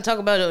 You trying to talk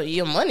about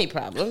your money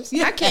problems.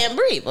 Yeah. I can't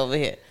breathe over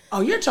here. Oh,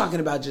 you're talking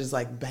about just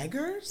like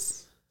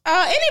beggars?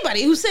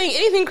 Anybody who's saying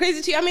anything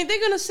crazy to you. I mean, they're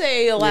going to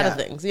say a lot of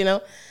things, you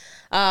know.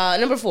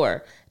 Number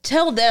 4,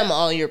 tell them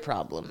all your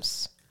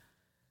problems.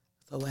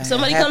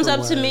 Somebody comes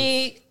up to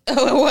me.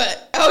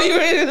 What? Oh, you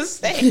ready to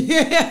say?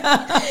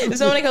 Yeah. If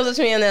somebody comes up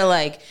to me and they're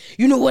like,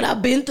 you know what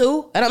I've been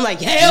through? And I'm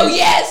like, hell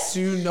yes.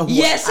 You know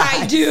yes,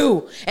 I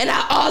do. And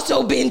I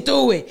also been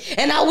through it.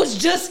 And I was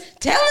just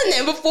telling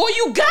them before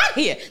you got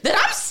here that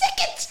I'm sick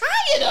and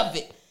tired of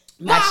it.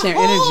 Match their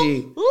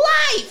energy.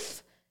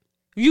 Life.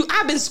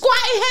 I've been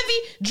squatting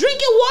heavy,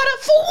 drinking water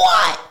for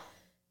what?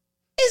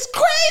 It's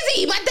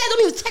crazy. My dad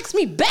don't even text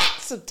me back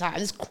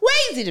sometimes. It's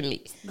crazy to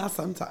me. Not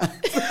sometimes.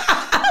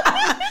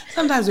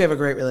 Sometimes we have a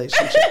great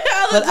relationship.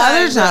 But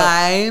other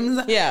times,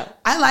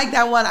 I like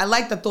that one. I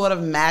like the thought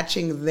of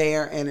matching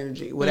their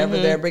energy. Whatever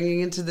they're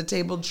bringing into the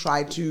table,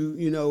 try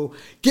to,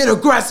 get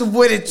aggressive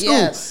with it too.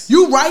 Yes.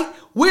 You right?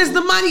 Where's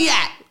the money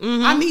at?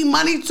 I need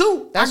money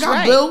too. I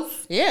got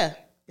bills. Yeah.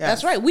 Yes.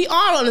 That's right. We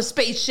are on a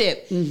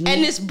spaceship and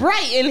it's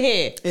bright in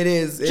here. It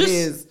is. It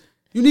is.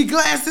 You need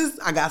glasses?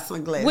 I got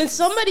sunglasses. When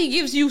somebody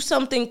gives you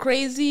something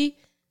crazy,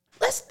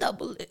 let's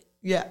double it.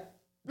 Yeah.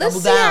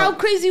 Let's see how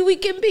crazy we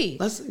can be.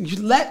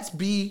 Let's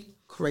be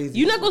crazy.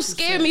 You're not going to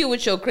scare me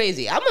with your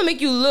crazy. I'm going to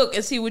make you look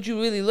and see what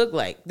you really look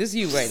like. This is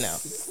you right now.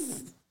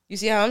 You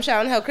see how I'm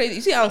shouting, how crazy?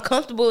 You see how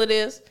uncomfortable it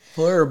is?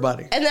 For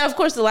everybody. And then, of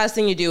course, the last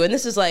thing you do, and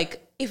this is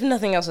like, if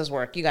nothing else has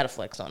worked, you got to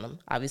flex on them.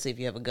 Obviously, if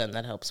you have a gun,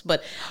 that helps.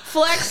 But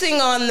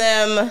flexing on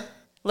them,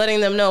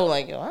 letting them know,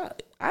 like, yo,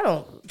 I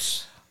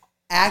don't...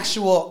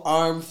 Actual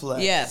arm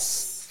flex.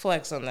 Yes.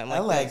 Flex on them. I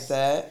like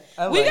that.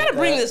 We got to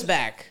bring this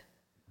back.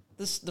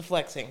 The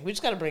flexing. We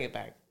just got to bring it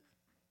back.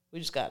 We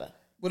just got to.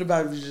 What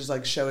about if you just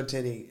like show a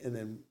titty and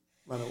then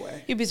run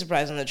away? You'd be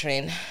surprised on the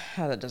train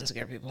how that doesn't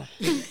scare people.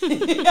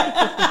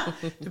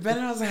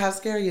 Depending on how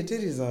scary your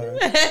titties are.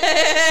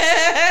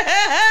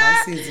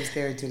 I've seen some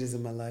scary titties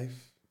in my life.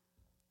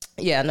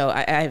 Yeah, no,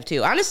 I have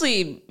too.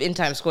 Honestly, in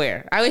Times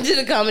Square. I went to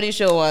a comedy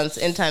show once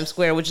in Times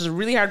Square, which is a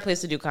really hard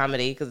place to do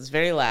comedy because it's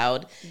very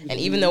loud. And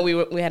even though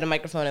we had a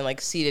microphone and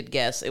like seated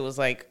guests, it was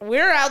like,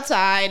 we're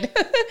outside.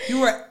 You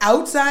were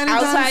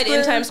outside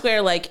in Times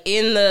Square, like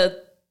in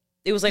the...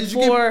 It was like Did you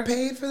get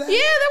paid for that? Yeah,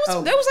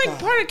 that was like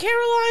part of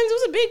Caroline's. It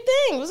was a big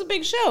thing. It was a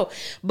big show.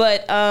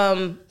 But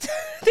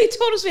they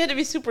told us we had to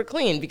be super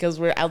clean because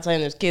we're outside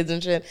and there's kids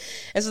and shit.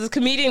 And so this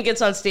comedian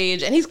gets on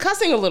stage and he's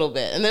cussing a little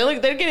bit. And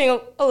they're getting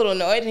a little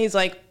annoyed. And he's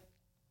like,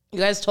 you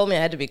guys told me I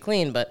had to be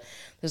clean, but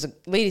there's a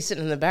lady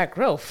sitting in the back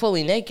row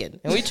fully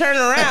naked. And we turn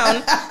around.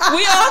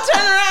 We all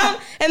turn around.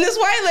 And this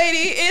white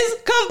lady is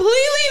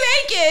completely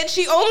naked.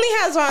 She only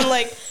has on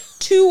like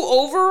 2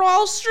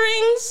 overall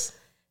strings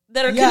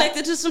that are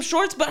connected to some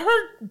shorts, but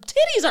her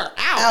titties are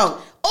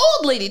out.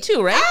 Old lady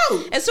too, right?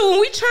 Out. And so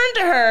when we turn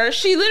to her,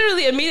 she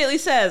literally immediately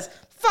says,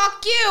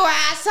 "Fuck you,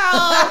 asshole."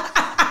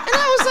 And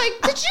I was like,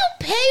 did you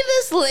pay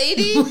this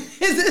lady?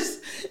 Is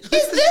this a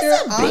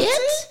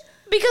bit?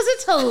 Because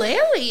it's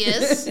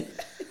hilarious,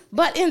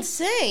 but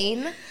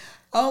insane.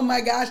 Oh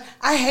my gosh.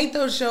 I hate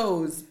those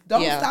shows.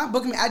 Don't stop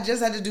booking me. I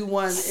just had to do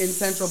one in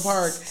Central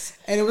Park.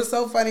 And it was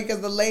so funny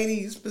because the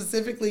lady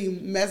specifically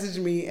messaged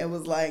me and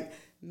was like,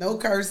 no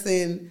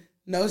cursing,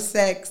 no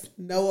sex,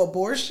 no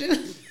abortion.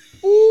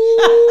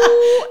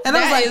 Ooh, and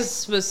I was like,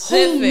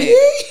 specific. Who, me?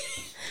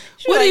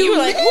 You were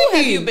like, who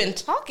have you been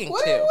talking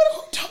to?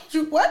 Who told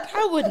you what?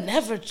 I would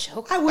never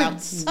joke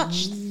about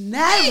such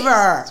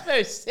never. It's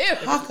very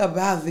serious. Talk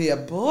about the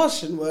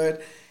abortion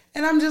word.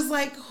 And I'm just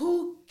like,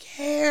 who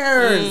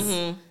cares?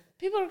 Mm-hmm.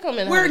 People are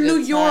coming. We're in New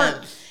York.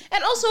 Time.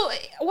 And also,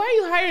 why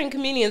are you hiring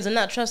comedians and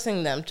not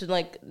trusting them to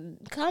like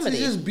comedy?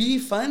 To just be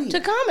funny. To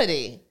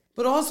comedy.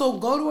 But also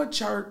go to a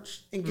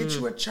church and get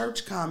you a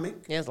church comic.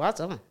 Yeah, there's lots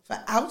of them.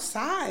 For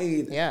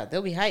outside. Yeah,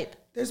 they'll be hype.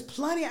 There's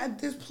plenty out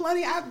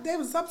there.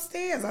 Was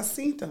upstairs. I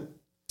seen them.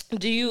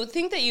 Do you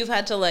think that you've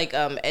had to like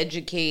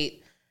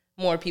educate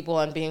more people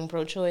on being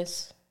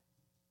pro-choice?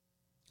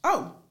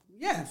 Oh,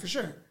 yeah, for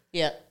sure.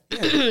 Yeah.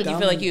 Do you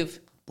feel like you've...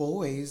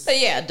 Boys.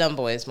 Yeah, dumb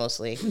boys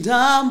mostly.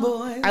 Dumb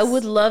boys. I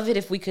would love it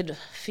if we could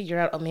figure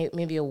out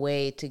maybe a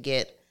way to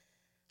get,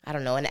 I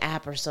don't know, an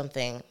app or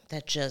something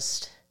that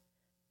just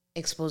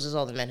exposes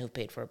all the men who've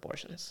paid for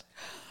abortions.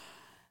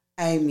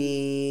 I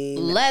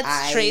mean...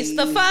 Let's trace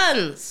the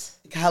funds.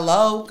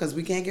 Hello? Because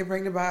we can't get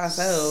pregnant by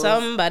ourselves.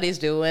 Somebody's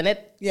doing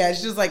it. Yeah,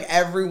 it's just like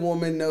every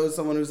woman knows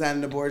someone who's had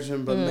an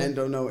abortion, but men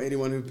don't know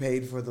anyone who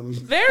paid for them.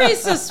 Very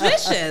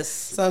suspicious.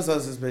 So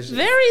suspicious.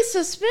 Very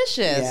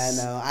suspicious. Yeah,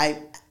 no.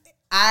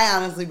 I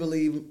honestly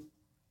believe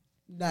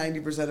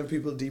 90% of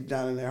people deep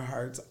down in their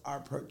hearts are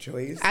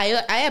pro-choice.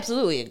 I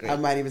absolutely agree. I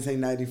might even say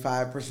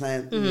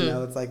 95%. You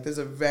know, it's like there's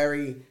a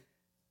very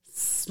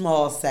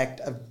small sect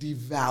of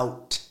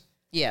devout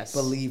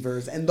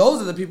believers. And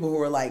those are the people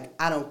who are like,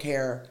 I don't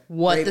care.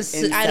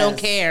 I don't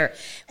care.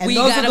 And we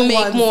got to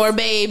make more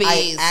babies.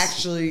 I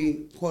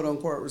actually, quote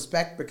unquote,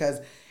 respect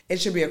because it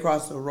should be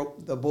across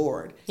the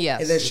board.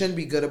 Yes. There shouldn't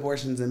be good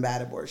abortions and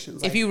bad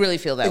abortions. If you really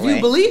feel that way. If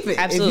you believe it.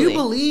 Absolutely. If you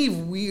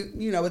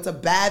believe it's a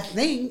bad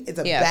thing, it's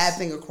a bad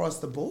thing across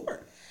the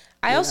board.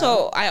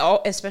 I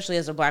especially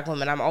as a black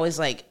woman, I'm always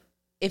like,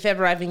 if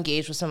ever I've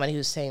engaged with somebody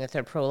who's saying that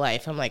they're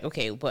pro-life, I'm like,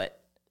 okay, but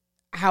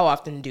how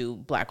often do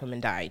black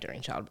women die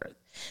during childbirth?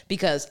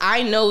 Because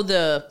I know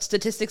the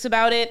statistics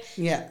about it.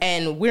 Yeah.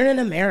 And we're in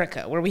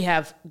America where we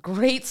have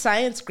great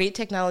science, great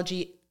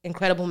technology,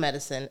 incredible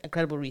medicine,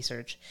 incredible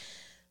research.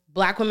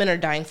 Black women are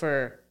dying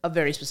for a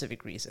very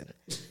specific reason.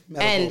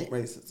 Medical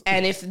racism.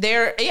 And if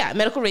they're,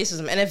 medical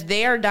racism. And if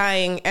they are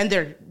dying and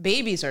their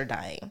babies are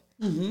dying,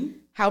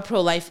 how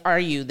pro-life are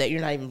you that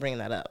you're not even bringing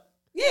that up?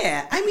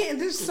 Yeah. I mean,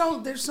 there's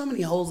so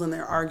many holes in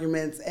their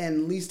arguments,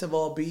 and least of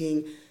all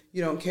being,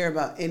 you don't care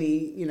about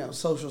any,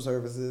 social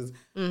services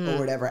or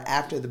whatever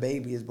after the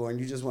baby is born.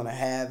 You just want to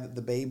have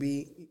the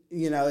baby.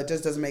 It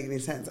just doesn't make any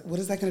sense. What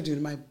is that going to do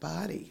to my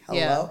body?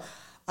 Hello?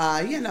 Yeah.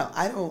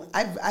 I don't.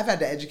 I've had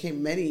to educate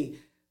many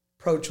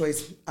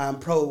pro-choice,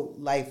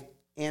 pro-life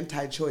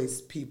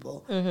anti-choice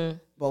people. Mm-hmm.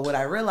 But what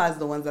I realized,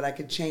 the ones that I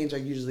could change are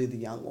usually the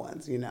young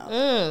ones, you know.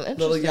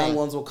 Little young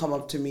ones will come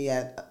up to me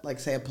at, like,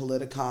 say, a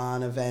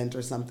Politicon event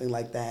or something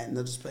like that, and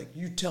they'll just be like,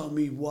 you tell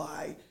me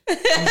why you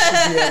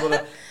should be able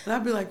to. And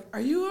I'd be like,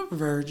 are you a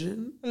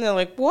virgin? And they're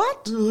like,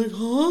 what? And they're like,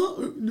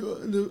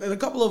 huh? And a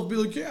couple of them be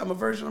like, yeah, I'm a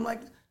virgin. I'm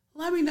like,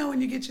 let me know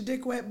when you get your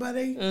dick wet,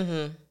 buddy.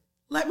 Mm-hmm.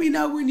 Let me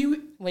know when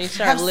you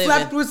start have living.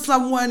 slept with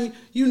someone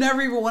you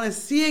never even want to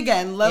see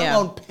again, let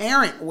alone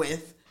parent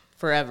with.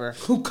 Forever.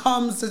 Who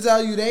comes to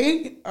tell you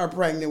they are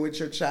pregnant with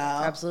your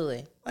child.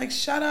 Absolutely. Like,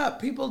 shut up.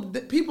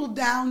 People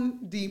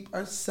down deep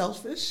are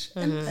selfish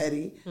and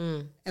petty.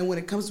 And when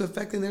it comes to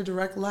affecting their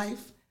direct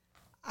life,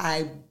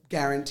 I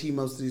guarantee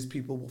most of these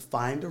people will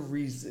find a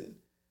reason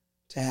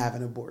to have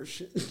an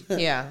abortion.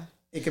 Yeah.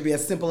 It could be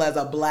as simple as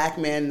a black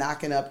man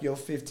knocking up your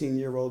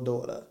 15-year-old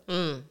daughter.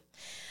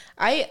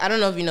 I don't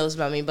know if you know this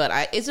about me,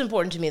 but it's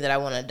important to me that I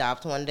want to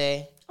adopt one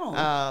day.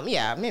 Oh.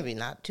 Yeah, maybe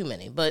not too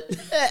many, but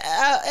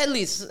at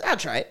least I'll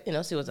try it. You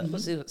know, see what's up.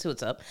 Let's see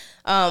what's up.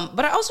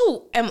 But I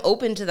also am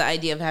open to the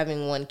idea of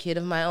having one kid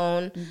of my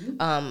own,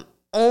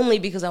 only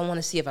because I want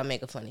to see if I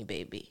make a funny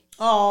baby.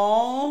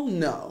 Oh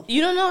no!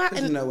 You don't know how?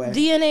 There's no way.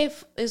 DNA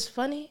is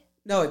funny.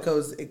 No,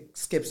 it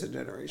skips a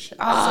generation.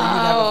 So you'd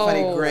have a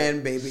funny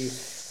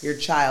grandbaby. Your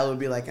child would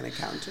be like an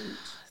accountant.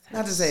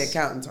 Not to say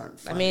accountants aren't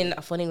funny. I mean,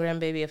 a funny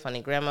grandbaby, a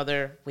funny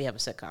grandmother. We have a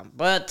sitcom,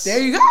 but there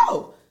you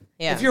go.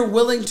 Yeah. If you're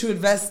willing to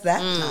invest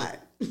that time.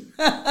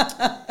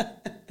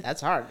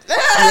 That's hard. Yeah.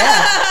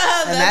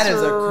 And that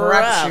is a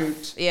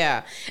crapshoot.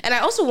 Yeah. And I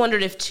also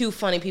wondered if two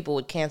funny people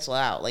would cancel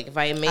out. Like, if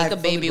I make a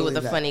baby with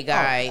a funny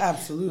guy,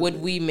 would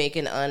we make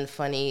an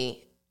unfunny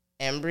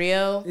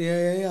embryo?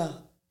 Yeah.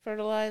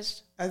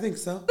 Fertilized? I think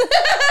so.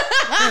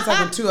 It's like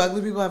when two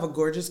ugly people have a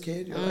gorgeous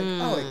kid. You're like,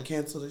 oh, it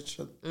canceled each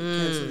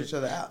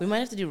other out. We might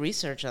have to do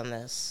research on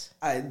this.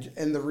 And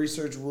the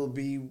research will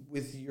be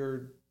with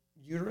your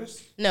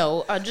uterus?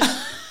 No,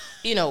 just,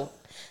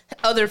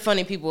 other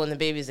funny people and the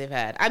babies they've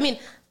had. I mean,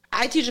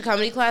 I teach a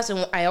comedy class,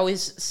 and I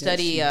always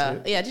study.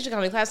 I teach a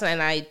comedy class,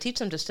 and I teach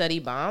them to study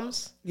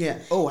bombs. Yeah.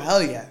 Oh,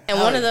 hell yeah. And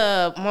one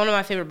of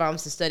my favorite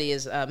bombs to study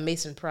is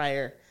Mason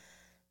Pryor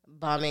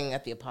bombing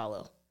at the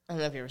Apollo. I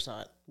don't know if you ever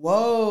saw it.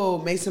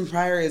 Whoa, Mason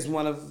Pryor is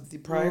one of the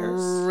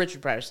Pryors?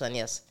 Richard Pryor's son,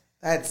 yes.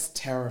 That's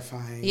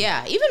terrifying.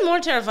 Yeah, even more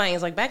terrifying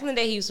is, like, back in the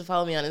day, he used to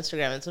follow me on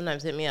Instagram and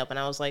sometimes hit me up, and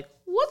I was like,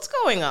 what's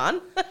going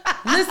on?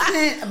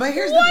 Listen, but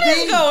here's the thing. What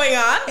is going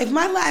on? If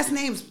my last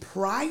name's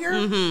Pryor,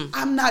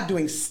 I'm not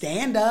doing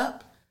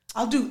stand-up.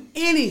 I'll do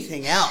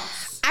anything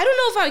else. I don't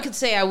know if I could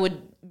say I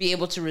would be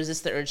able to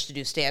resist the urge to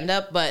do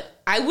stand-up,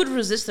 but I would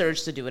resist the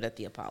urge to do it at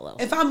the Apollo.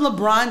 If I'm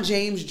LeBron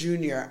James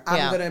Jr.,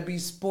 I'm going to be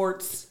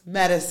sports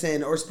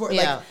medicine or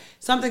like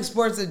something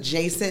sports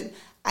adjacent.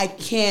 I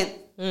can't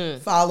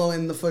follow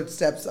in the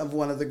footsteps of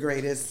one of the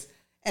greatest.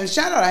 And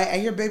shout out, I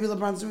hear Baby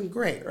LeBron's doing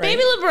great, right?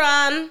 Baby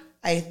LeBron.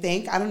 I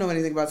think. I don't know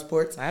anything about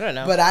sports. I don't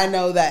know. But I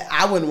know that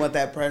I wouldn't want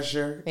that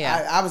pressure.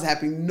 Yeah. I was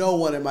happy no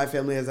one in my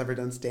family has ever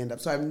done stand-up,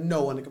 so I have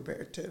no one to compare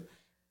it to.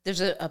 There's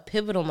a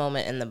pivotal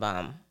moment in the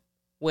bomb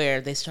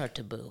where they start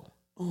to boo.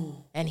 Ooh.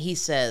 And he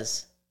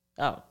says,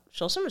 oh,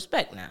 show some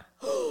respect now.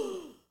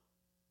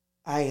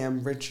 I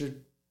am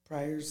Richard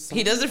Pryor's son.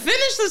 He doesn't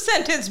finish the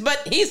sentence,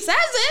 but he says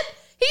it.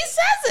 He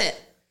says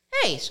it.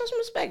 Hey, show some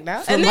respect now.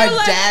 For my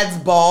dad's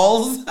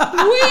balls.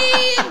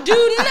 We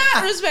do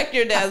not respect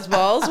your dad's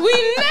balls.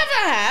 We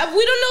never have.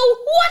 We don't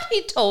know what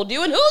he told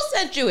you and who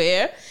sent you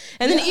here.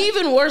 And then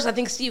even worse, I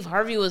think Steve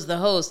Harvey was the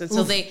host. And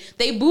so they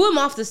boo him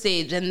off the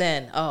stage. And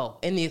then,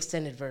 in the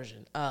extended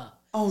version,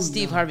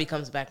 Steve Harvey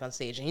comes back on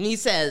stage and he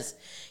says,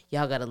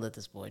 y'all got to let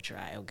this boy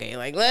try, okay?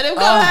 Like, let him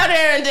go out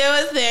there and do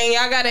his thing.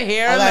 Y'all got to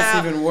hear him out.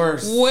 That's even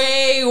worse.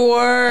 Way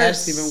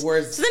worse. That's even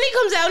worse. So then he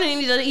comes out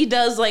and he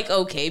does like,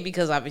 okay,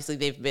 because obviously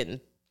they've been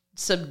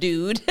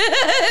subdued.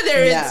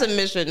 They're in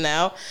submission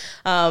now.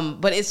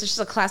 But it's just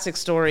a classic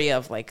story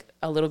of like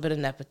a little bit of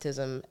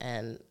nepotism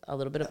and a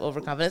little bit of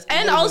overconfidence.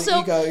 And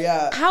also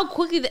how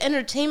quickly the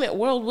entertainment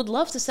world would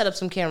love to set up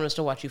some cameras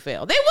to watch you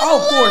fail. They would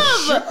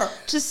love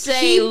to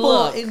say, people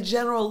look. in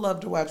general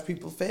love to watch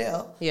people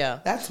fail. Yeah.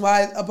 That's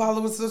why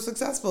Apollo was so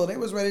successful. They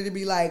was ready to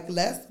be like,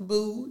 let's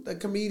boo the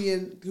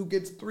comedian who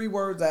gets 3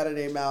 words out of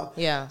their mouth.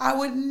 Yeah. I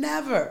would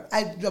never.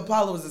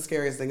 Apollo was the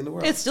scariest thing in the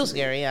world. It's still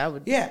scary, yeah.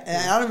 Yeah,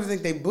 and I don't even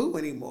think they boo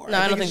anymore. No,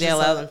 I don't think they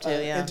allow them to,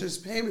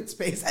 entertainment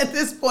space at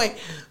this point.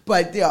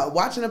 But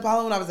watching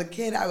Apollo when I was a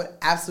kid, I would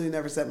absolutely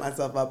never set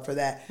myself up for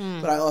that.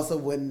 But I also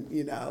wouldn't,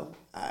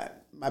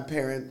 my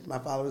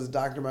father was a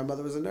doctor, my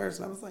mother was a nurse,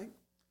 and I was like,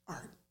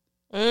 art.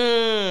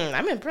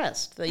 I'm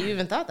impressed that you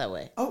even thought that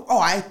way. Oh,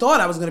 I thought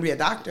I was going to be a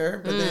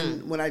doctor, but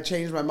then when I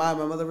changed my mind,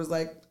 my mother was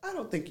like, I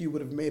don't think you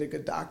would have made a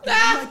good doctor.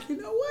 I'm like, you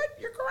know what?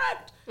 You're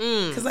correct.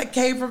 Because I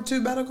came from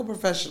 2 medical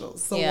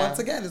professionals. So once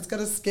again, it's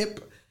going to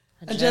skip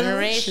a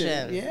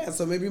generation. Yeah,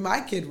 so maybe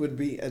my kid would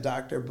be a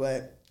doctor,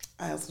 but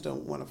I also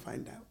don't want to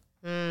find out.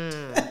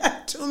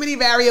 Too many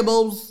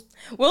variables.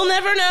 We'll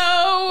never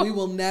know. We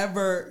will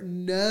never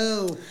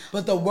know.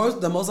 But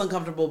the most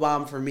uncomfortable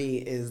bomb for me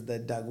is the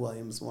Doug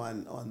Williams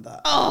one on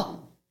the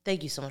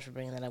Thank you so much for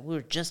bringing that up. We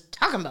were just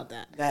talking about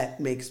that.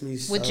 That makes me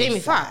so with Jamie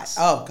sad. Foxx.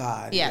 Oh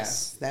God,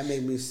 yes, that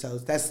made me so.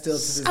 That's still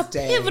to this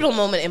day a pivotal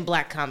moment in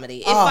Black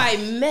comedy, if I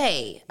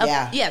may.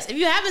 Yes, if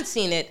you haven't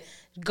seen it,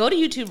 go to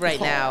YouTube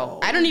right now.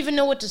 I don't even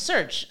know what to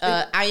search.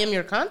 I Am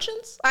Your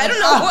Conscience? I don't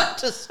know what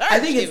to search. I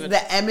think it's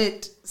the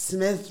Emmett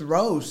Smith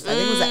roast. I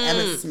think it was the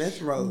Emmett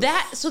Smith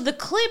roast. So the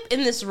clip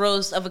in this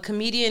roast of a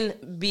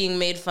comedian being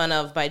made fun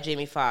of by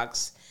Jamie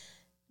Foxx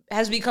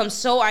has become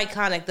so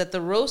iconic that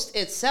the roast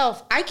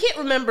itself, I can't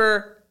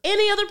remember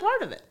any other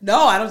part of it.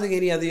 No, I don't think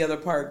any of the other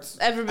parts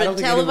ever been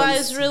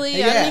televised, really?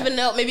 Yeah. I don't even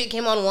know. Maybe it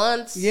came on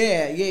once.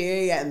 Yeah.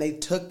 And they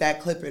took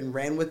that clip and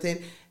ran with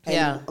it.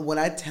 And when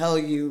I tell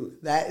you,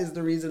 that is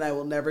the reason I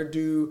will never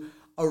do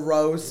a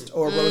roast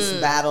or roast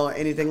battle or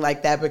anything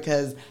like that,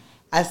 because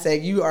I say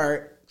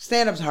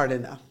stand-up's hard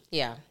enough.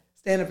 Yeah.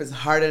 Stand-up is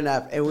hard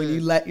enough. And when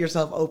you let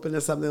yourself open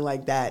to something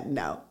like that,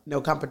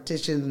 no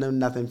competition, no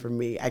nothing for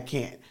me. I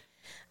can't.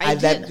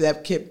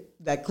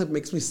 That clip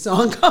makes me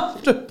so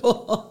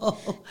uncomfortable.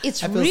 I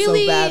feel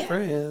so bad for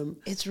him.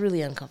 It's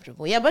really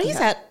uncomfortable. Yeah, but he's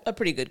had a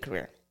pretty good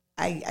career.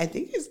 I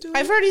think he's doing.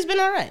 I've heard he's been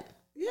all right.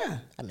 Yeah.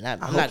 I mean,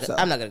 I'm not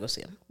gonna go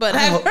see him, but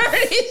I've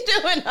heard he's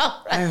doing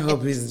all right. I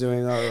hope he's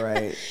doing all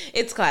right.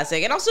 It's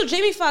classic, and also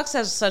Jamie Foxx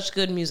has such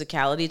good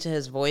musicality to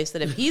his voice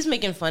that if he's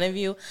making fun of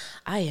you,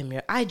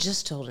 I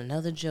just told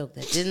another joke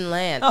that didn't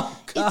land.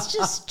 It's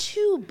just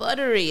too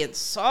buttery and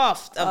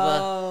soft of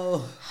a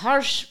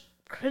harsh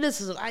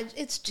criticism.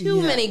 It's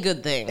too many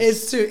good things.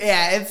 It's too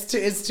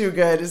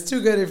good. It's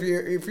too good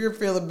if you're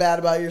feeling bad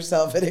about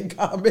yourself and in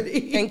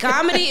comedy. In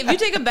comedy, if you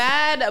take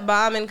a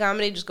bomb in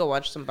comedy, just go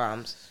watch some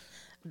bombs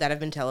that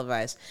have been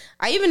televised.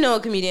 I even know a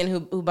comedian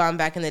who bombed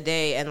back in the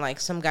day, and like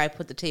some guy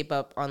put the tape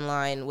up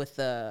online with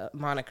the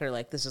moniker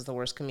like, "This is the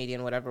worst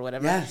comedian," whatever.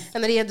 Yes.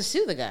 And then he had to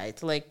sue the guy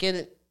to like get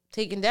it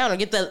taken down or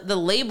get the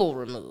label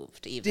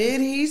removed. Even did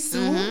he sue?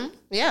 Mm-hmm.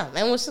 Yeah,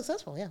 and was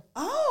successful. Yeah.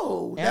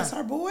 Oh, yeah. That's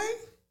our boy.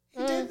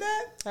 He did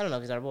that? I don't know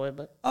if he's our boy,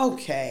 but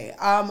okay.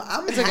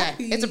 It's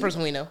happy. A guy. It's a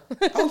person we know.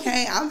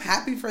 Okay, I'm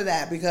happy for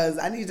that because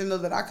I need to know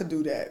that I could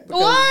do that.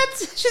 What?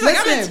 She's like,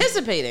 I'm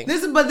anticipating.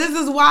 This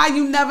is why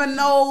you never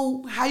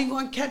know how you're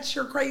going to catch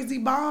your crazy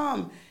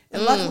bomb.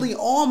 And luckily,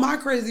 all my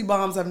crazy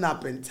bombs have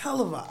not been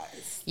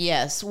televised.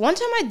 Yes. One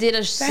time I did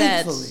a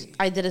set. Thankfully.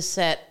 I did a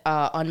set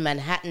on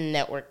Manhattan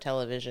Network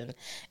Television,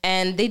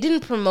 and they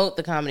didn't promote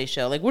the comedy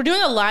show. Like, we're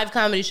doing a live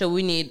comedy show.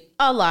 We need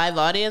a live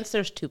audience.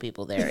 There's 2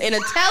 people there in a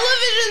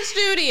television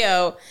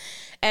studio.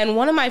 And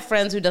one of my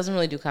friends who doesn't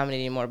really do comedy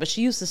anymore, but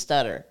she used to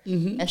stutter.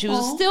 Mm-hmm. And she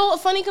was still a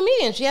funny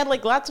comedian. She had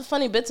like lots of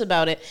funny bits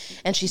about it.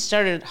 And she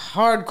started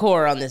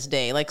hardcore on this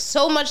day. Like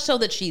so much so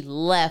that she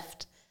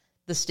left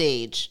the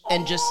stage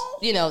and just,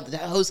 the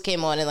host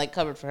came on and like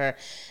covered for her.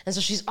 And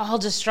so she's all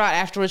distraught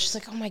afterwards. She's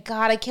like, oh my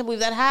God, I can't believe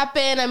that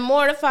happened. I'm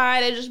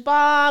mortified. I just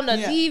bombed on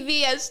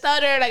TV. I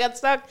stuttered. I got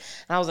stuck.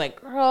 And I was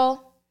like,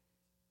 girl,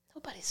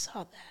 nobody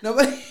saw that.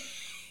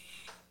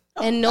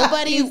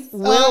 Nobody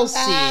will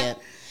see it.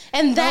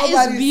 And that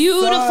is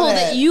beautiful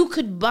that you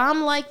could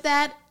bomb like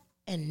that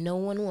and no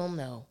one will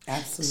know.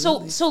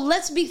 Absolutely. So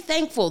let's be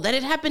thankful that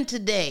it happened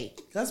today.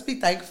 Let's be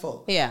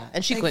thankful. Yeah,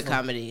 and she quit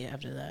comedy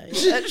after that.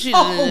 She's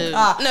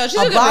God. She's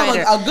a good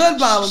writer. A good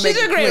bomb.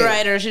 She's a great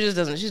writer. She just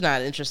doesn't. She's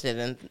not interested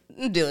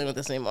in dealing with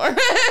this anymore.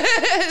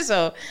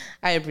 So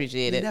I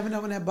appreciate it. You never know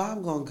when that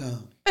bomb gonna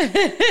come.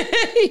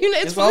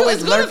 It's going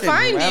to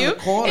find you.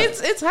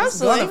 It's hustling.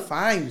 It's going to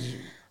find you.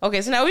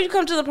 Okay, so now we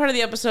come to the part of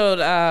the episode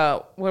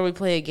where we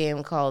play a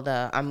game called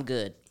I'm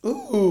Good.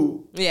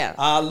 Ooh. Yeah.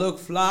 I look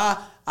fly.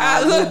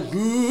 I look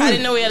good. I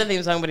didn't know we had a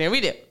theme song, but here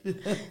we do.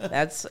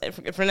 That's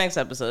for next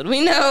episode.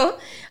 We know.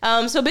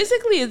 So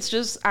basically, it's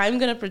just I'm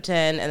going to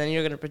pretend, and then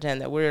you're going to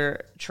pretend that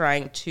we're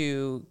trying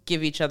to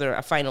give each other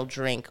a final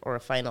drink or a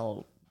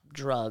final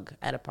drug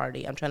at a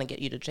party. I'm trying to get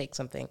you to take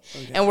something.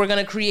 Okay. And we're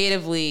going to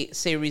creatively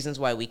say reasons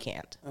why we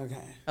can't.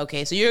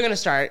 Okay, so you're going to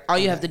start. All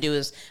you have to do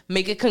is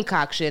make a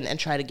concoction and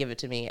try to give it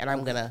to me, and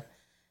I'm going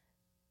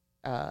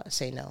to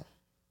say no.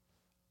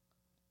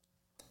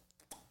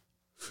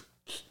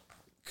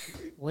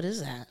 What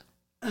is that?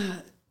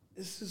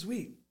 This is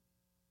sweet.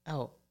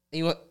 Oh,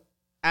 you want?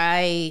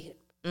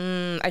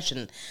 I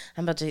shouldn't.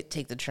 I'm about to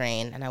take the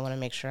train, and I want to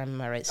make sure I'm in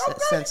my right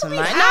sense of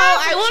mind. No,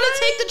 I want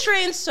to take the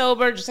train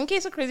sober, just in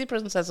case a crazy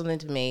person says something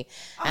to me,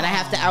 and I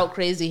have to out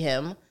crazy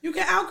him. You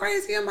can out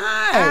crazy him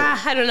how?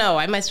 I don't know.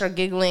 I might start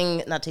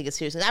giggling, not take it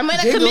seriously. I might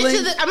not commit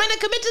to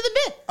the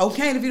bit.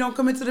 Okay, and if you don't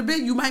commit to the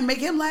bit, you might make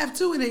him laugh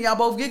too, and then y'all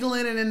both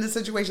giggling, and then the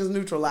situation's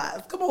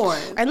neutralized. Come on.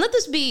 And let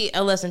this be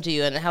a lesson to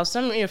you, and how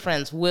some of your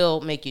friends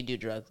will make you do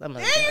drugs. There you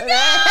go.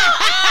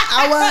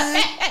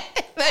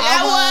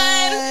 I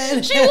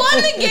won. She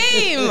won the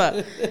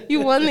game.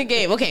 You won the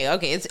game. Okay.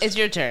 It's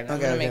your turn.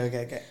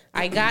 Okay.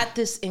 I got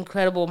this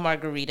incredible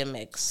margarita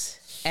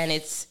mix, and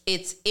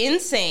it's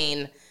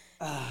insane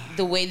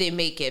the way they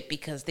make it,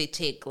 because they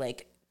take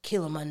like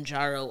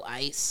Kilimanjaro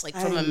ice, like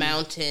from a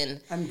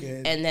mountain. I'm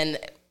good. And then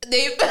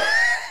they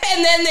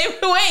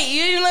wait.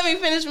 You didn't let me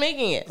finish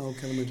making it. Oh,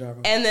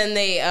 Kilimanjaro. And then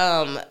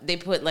they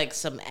put like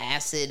some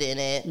acid in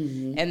it,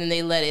 and then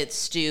they let it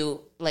stew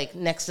like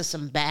next to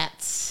some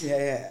bats.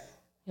 Yeah.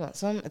 You want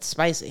some? It's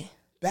spicy.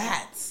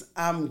 Bats.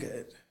 I'm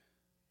good.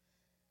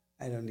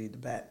 I don't need the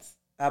bats.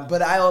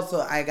 But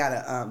I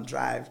gotta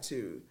drive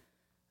to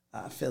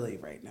Philly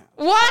right now.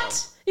 What?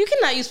 So. You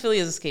cannot use Philly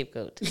as a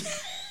scapegoat.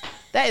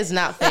 That is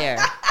not fair.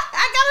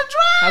 I gotta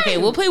drive. Okay,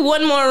 we'll play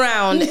one more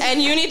round,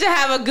 and you need to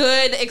have a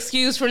good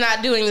excuse for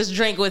not doing this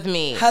drink with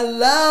me.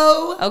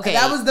 Hello. Okay,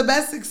 that was the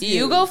best excuse.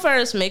 You go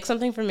first. Make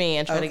something for me,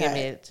 and try to get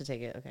me to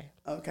take it.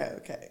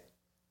 Okay.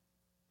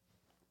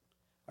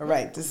 All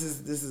right, this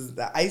is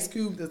the ice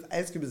cube. This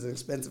ice cube is an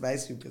expensive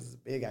ice cube because it's a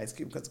big ice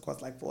cube because it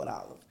costs like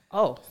 $4.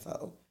 Oh,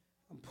 so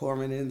I'm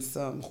pouring in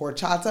some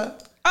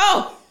horchata.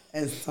 Oh,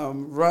 and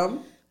some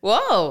rum.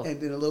 Whoa, and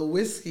then a little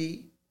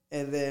whiskey,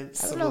 and then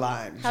some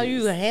lime juice. How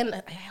you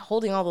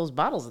holding all those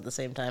bottles at the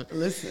same time?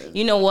 Listen,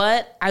 you know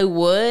what? I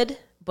would,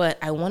 but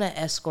I want to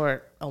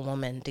escort a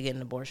woman to get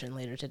an abortion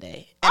later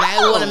today, and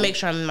I want to make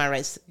sure I'm in my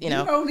rights. You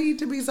don't need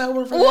to be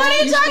sober for what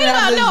that. Are you talking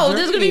about? No,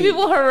 there's gonna be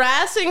people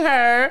harassing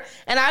her,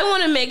 and I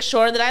want to make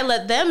sure that I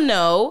let them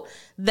know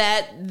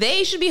that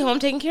they should be home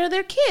taking care of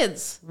their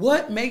kids.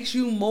 What makes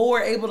you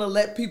more able to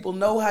let people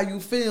know how you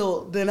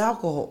feel than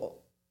alcohol?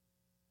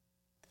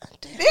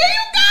 There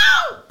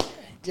you go.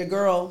 Your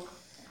girl,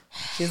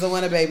 she's a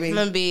winner, baby. I'm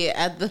gonna be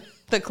at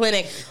the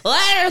clinic.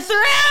 Let her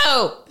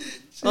through.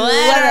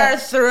 Let her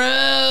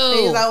through.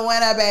 She's a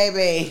winner,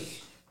 baby.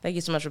 Thank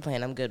you so much for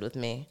playing. I'm good with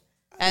me.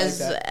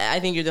 I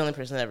think you're the only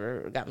person that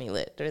ever got me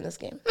lit during this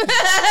game.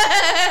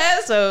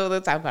 So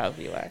that's how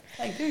powerful you are.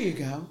 Like, there you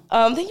go.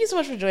 Thank you so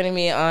much for joining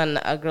me on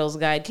A Girl's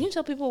Guide. Can you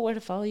tell people where to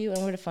follow you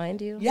and where to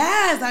find you?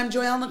 Yes, I'm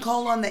Joyelle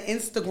Nicole on the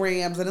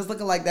Instagrams, and it's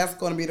looking like that's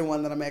going to be the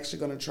one that I'm actually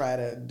going to try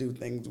to do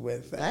things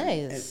with.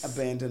 And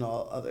abandon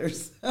all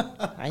others.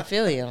 I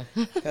feel you.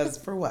 Because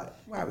for what?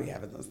 Why are we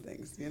having those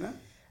things, you know?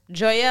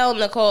 Joyelle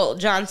Nicole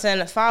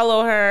Johnson.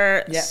 Follow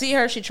her. Yep. See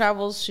her. She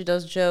travels. She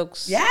does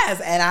jokes.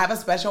 Yes, and I have a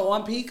special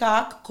on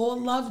Peacock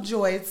called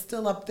Lovejoy. It's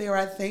still up there,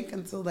 I think,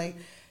 until they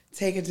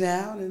take it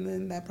down, and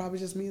then that probably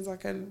just means I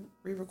can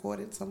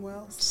re-record it somewhere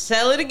else.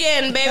 Sell it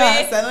again,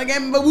 baby. Sell it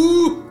again,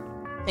 boo.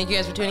 Thank you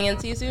guys for tuning in.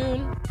 See you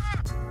soon.